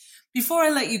thought-provoking. Before I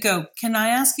let you go, can I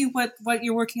ask you what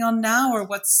you're working on now or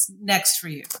what's next for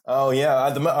you? Oh, yeah.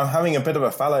 I'm having a bit of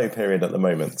a fallow period at the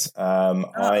moment.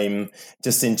 I'm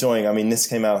just enjoying, I mean, this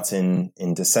came out in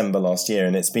December last year,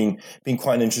 and it's been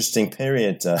quite an interesting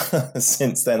period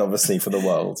since then, obviously, for the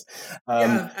world.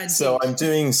 So I'm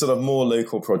doing sort of more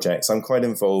local projects. I'm quite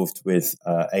involved with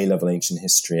A-level ancient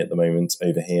history at the moment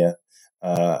over here.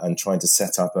 And trying to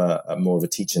set up a more of a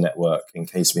teacher network in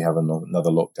case we have another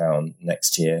lockdown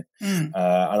next year. And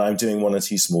I'm doing one or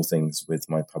two small things with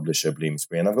my publisher,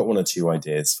 Bloomsbury, and I've got one or two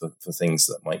ideas for things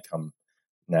that might come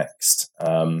next.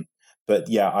 But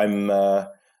yeah, I'm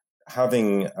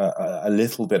having a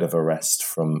little bit of a rest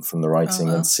from the writing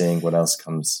and seeing what else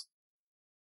comes.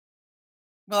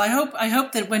 Well, I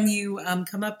hope that when you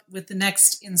come up with the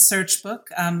next In Search book,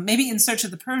 maybe In Search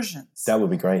of the Persians. That would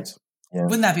be great. Yeah.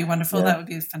 Wouldn't that be wonderful? Yeah. That would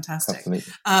be fantastic.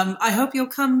 Absolutely. I hope you'll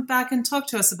come back and talk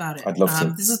to us about it. I'd love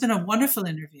to. This has been a wonderful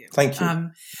interview. Thank you.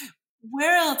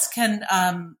 Where else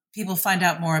can people find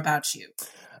out more about you?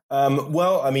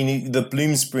 Well, I mean, the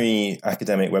Bloomsbury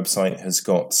academic website has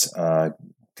got a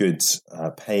good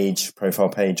profile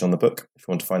page on the book, if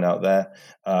you want to find out there.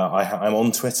 I'm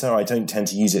on Twitter. I don't tend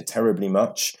to use it terribly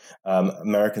much.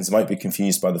 Americans might be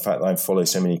confused by the fact that I follow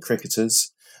so many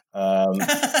cricketers. But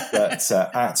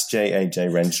at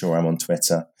JAJ Renshaw, I'm on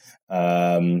Twitter.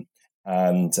 And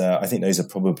I think those are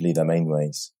probably the main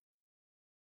ways.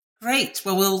 Great.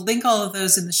 Well, we'll link all of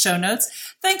those in the show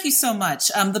notes. Thank you so much.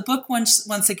 The book,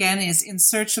 once again, is In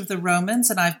Search of the Romans,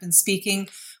 and I've been speaking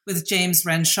with James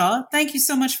Renshaw. Thank you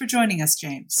so much for joining us,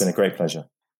 James. It's been a great pleasure.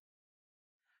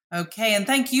 Okay, and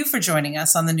thank you for joining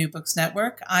us on the New Books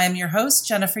Network. I am your host,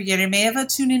 Jennifer Yeremeyeva.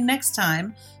 Tune in next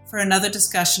time for another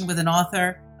discussion with an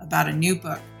author about a new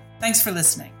book. Thanks for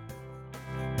listening.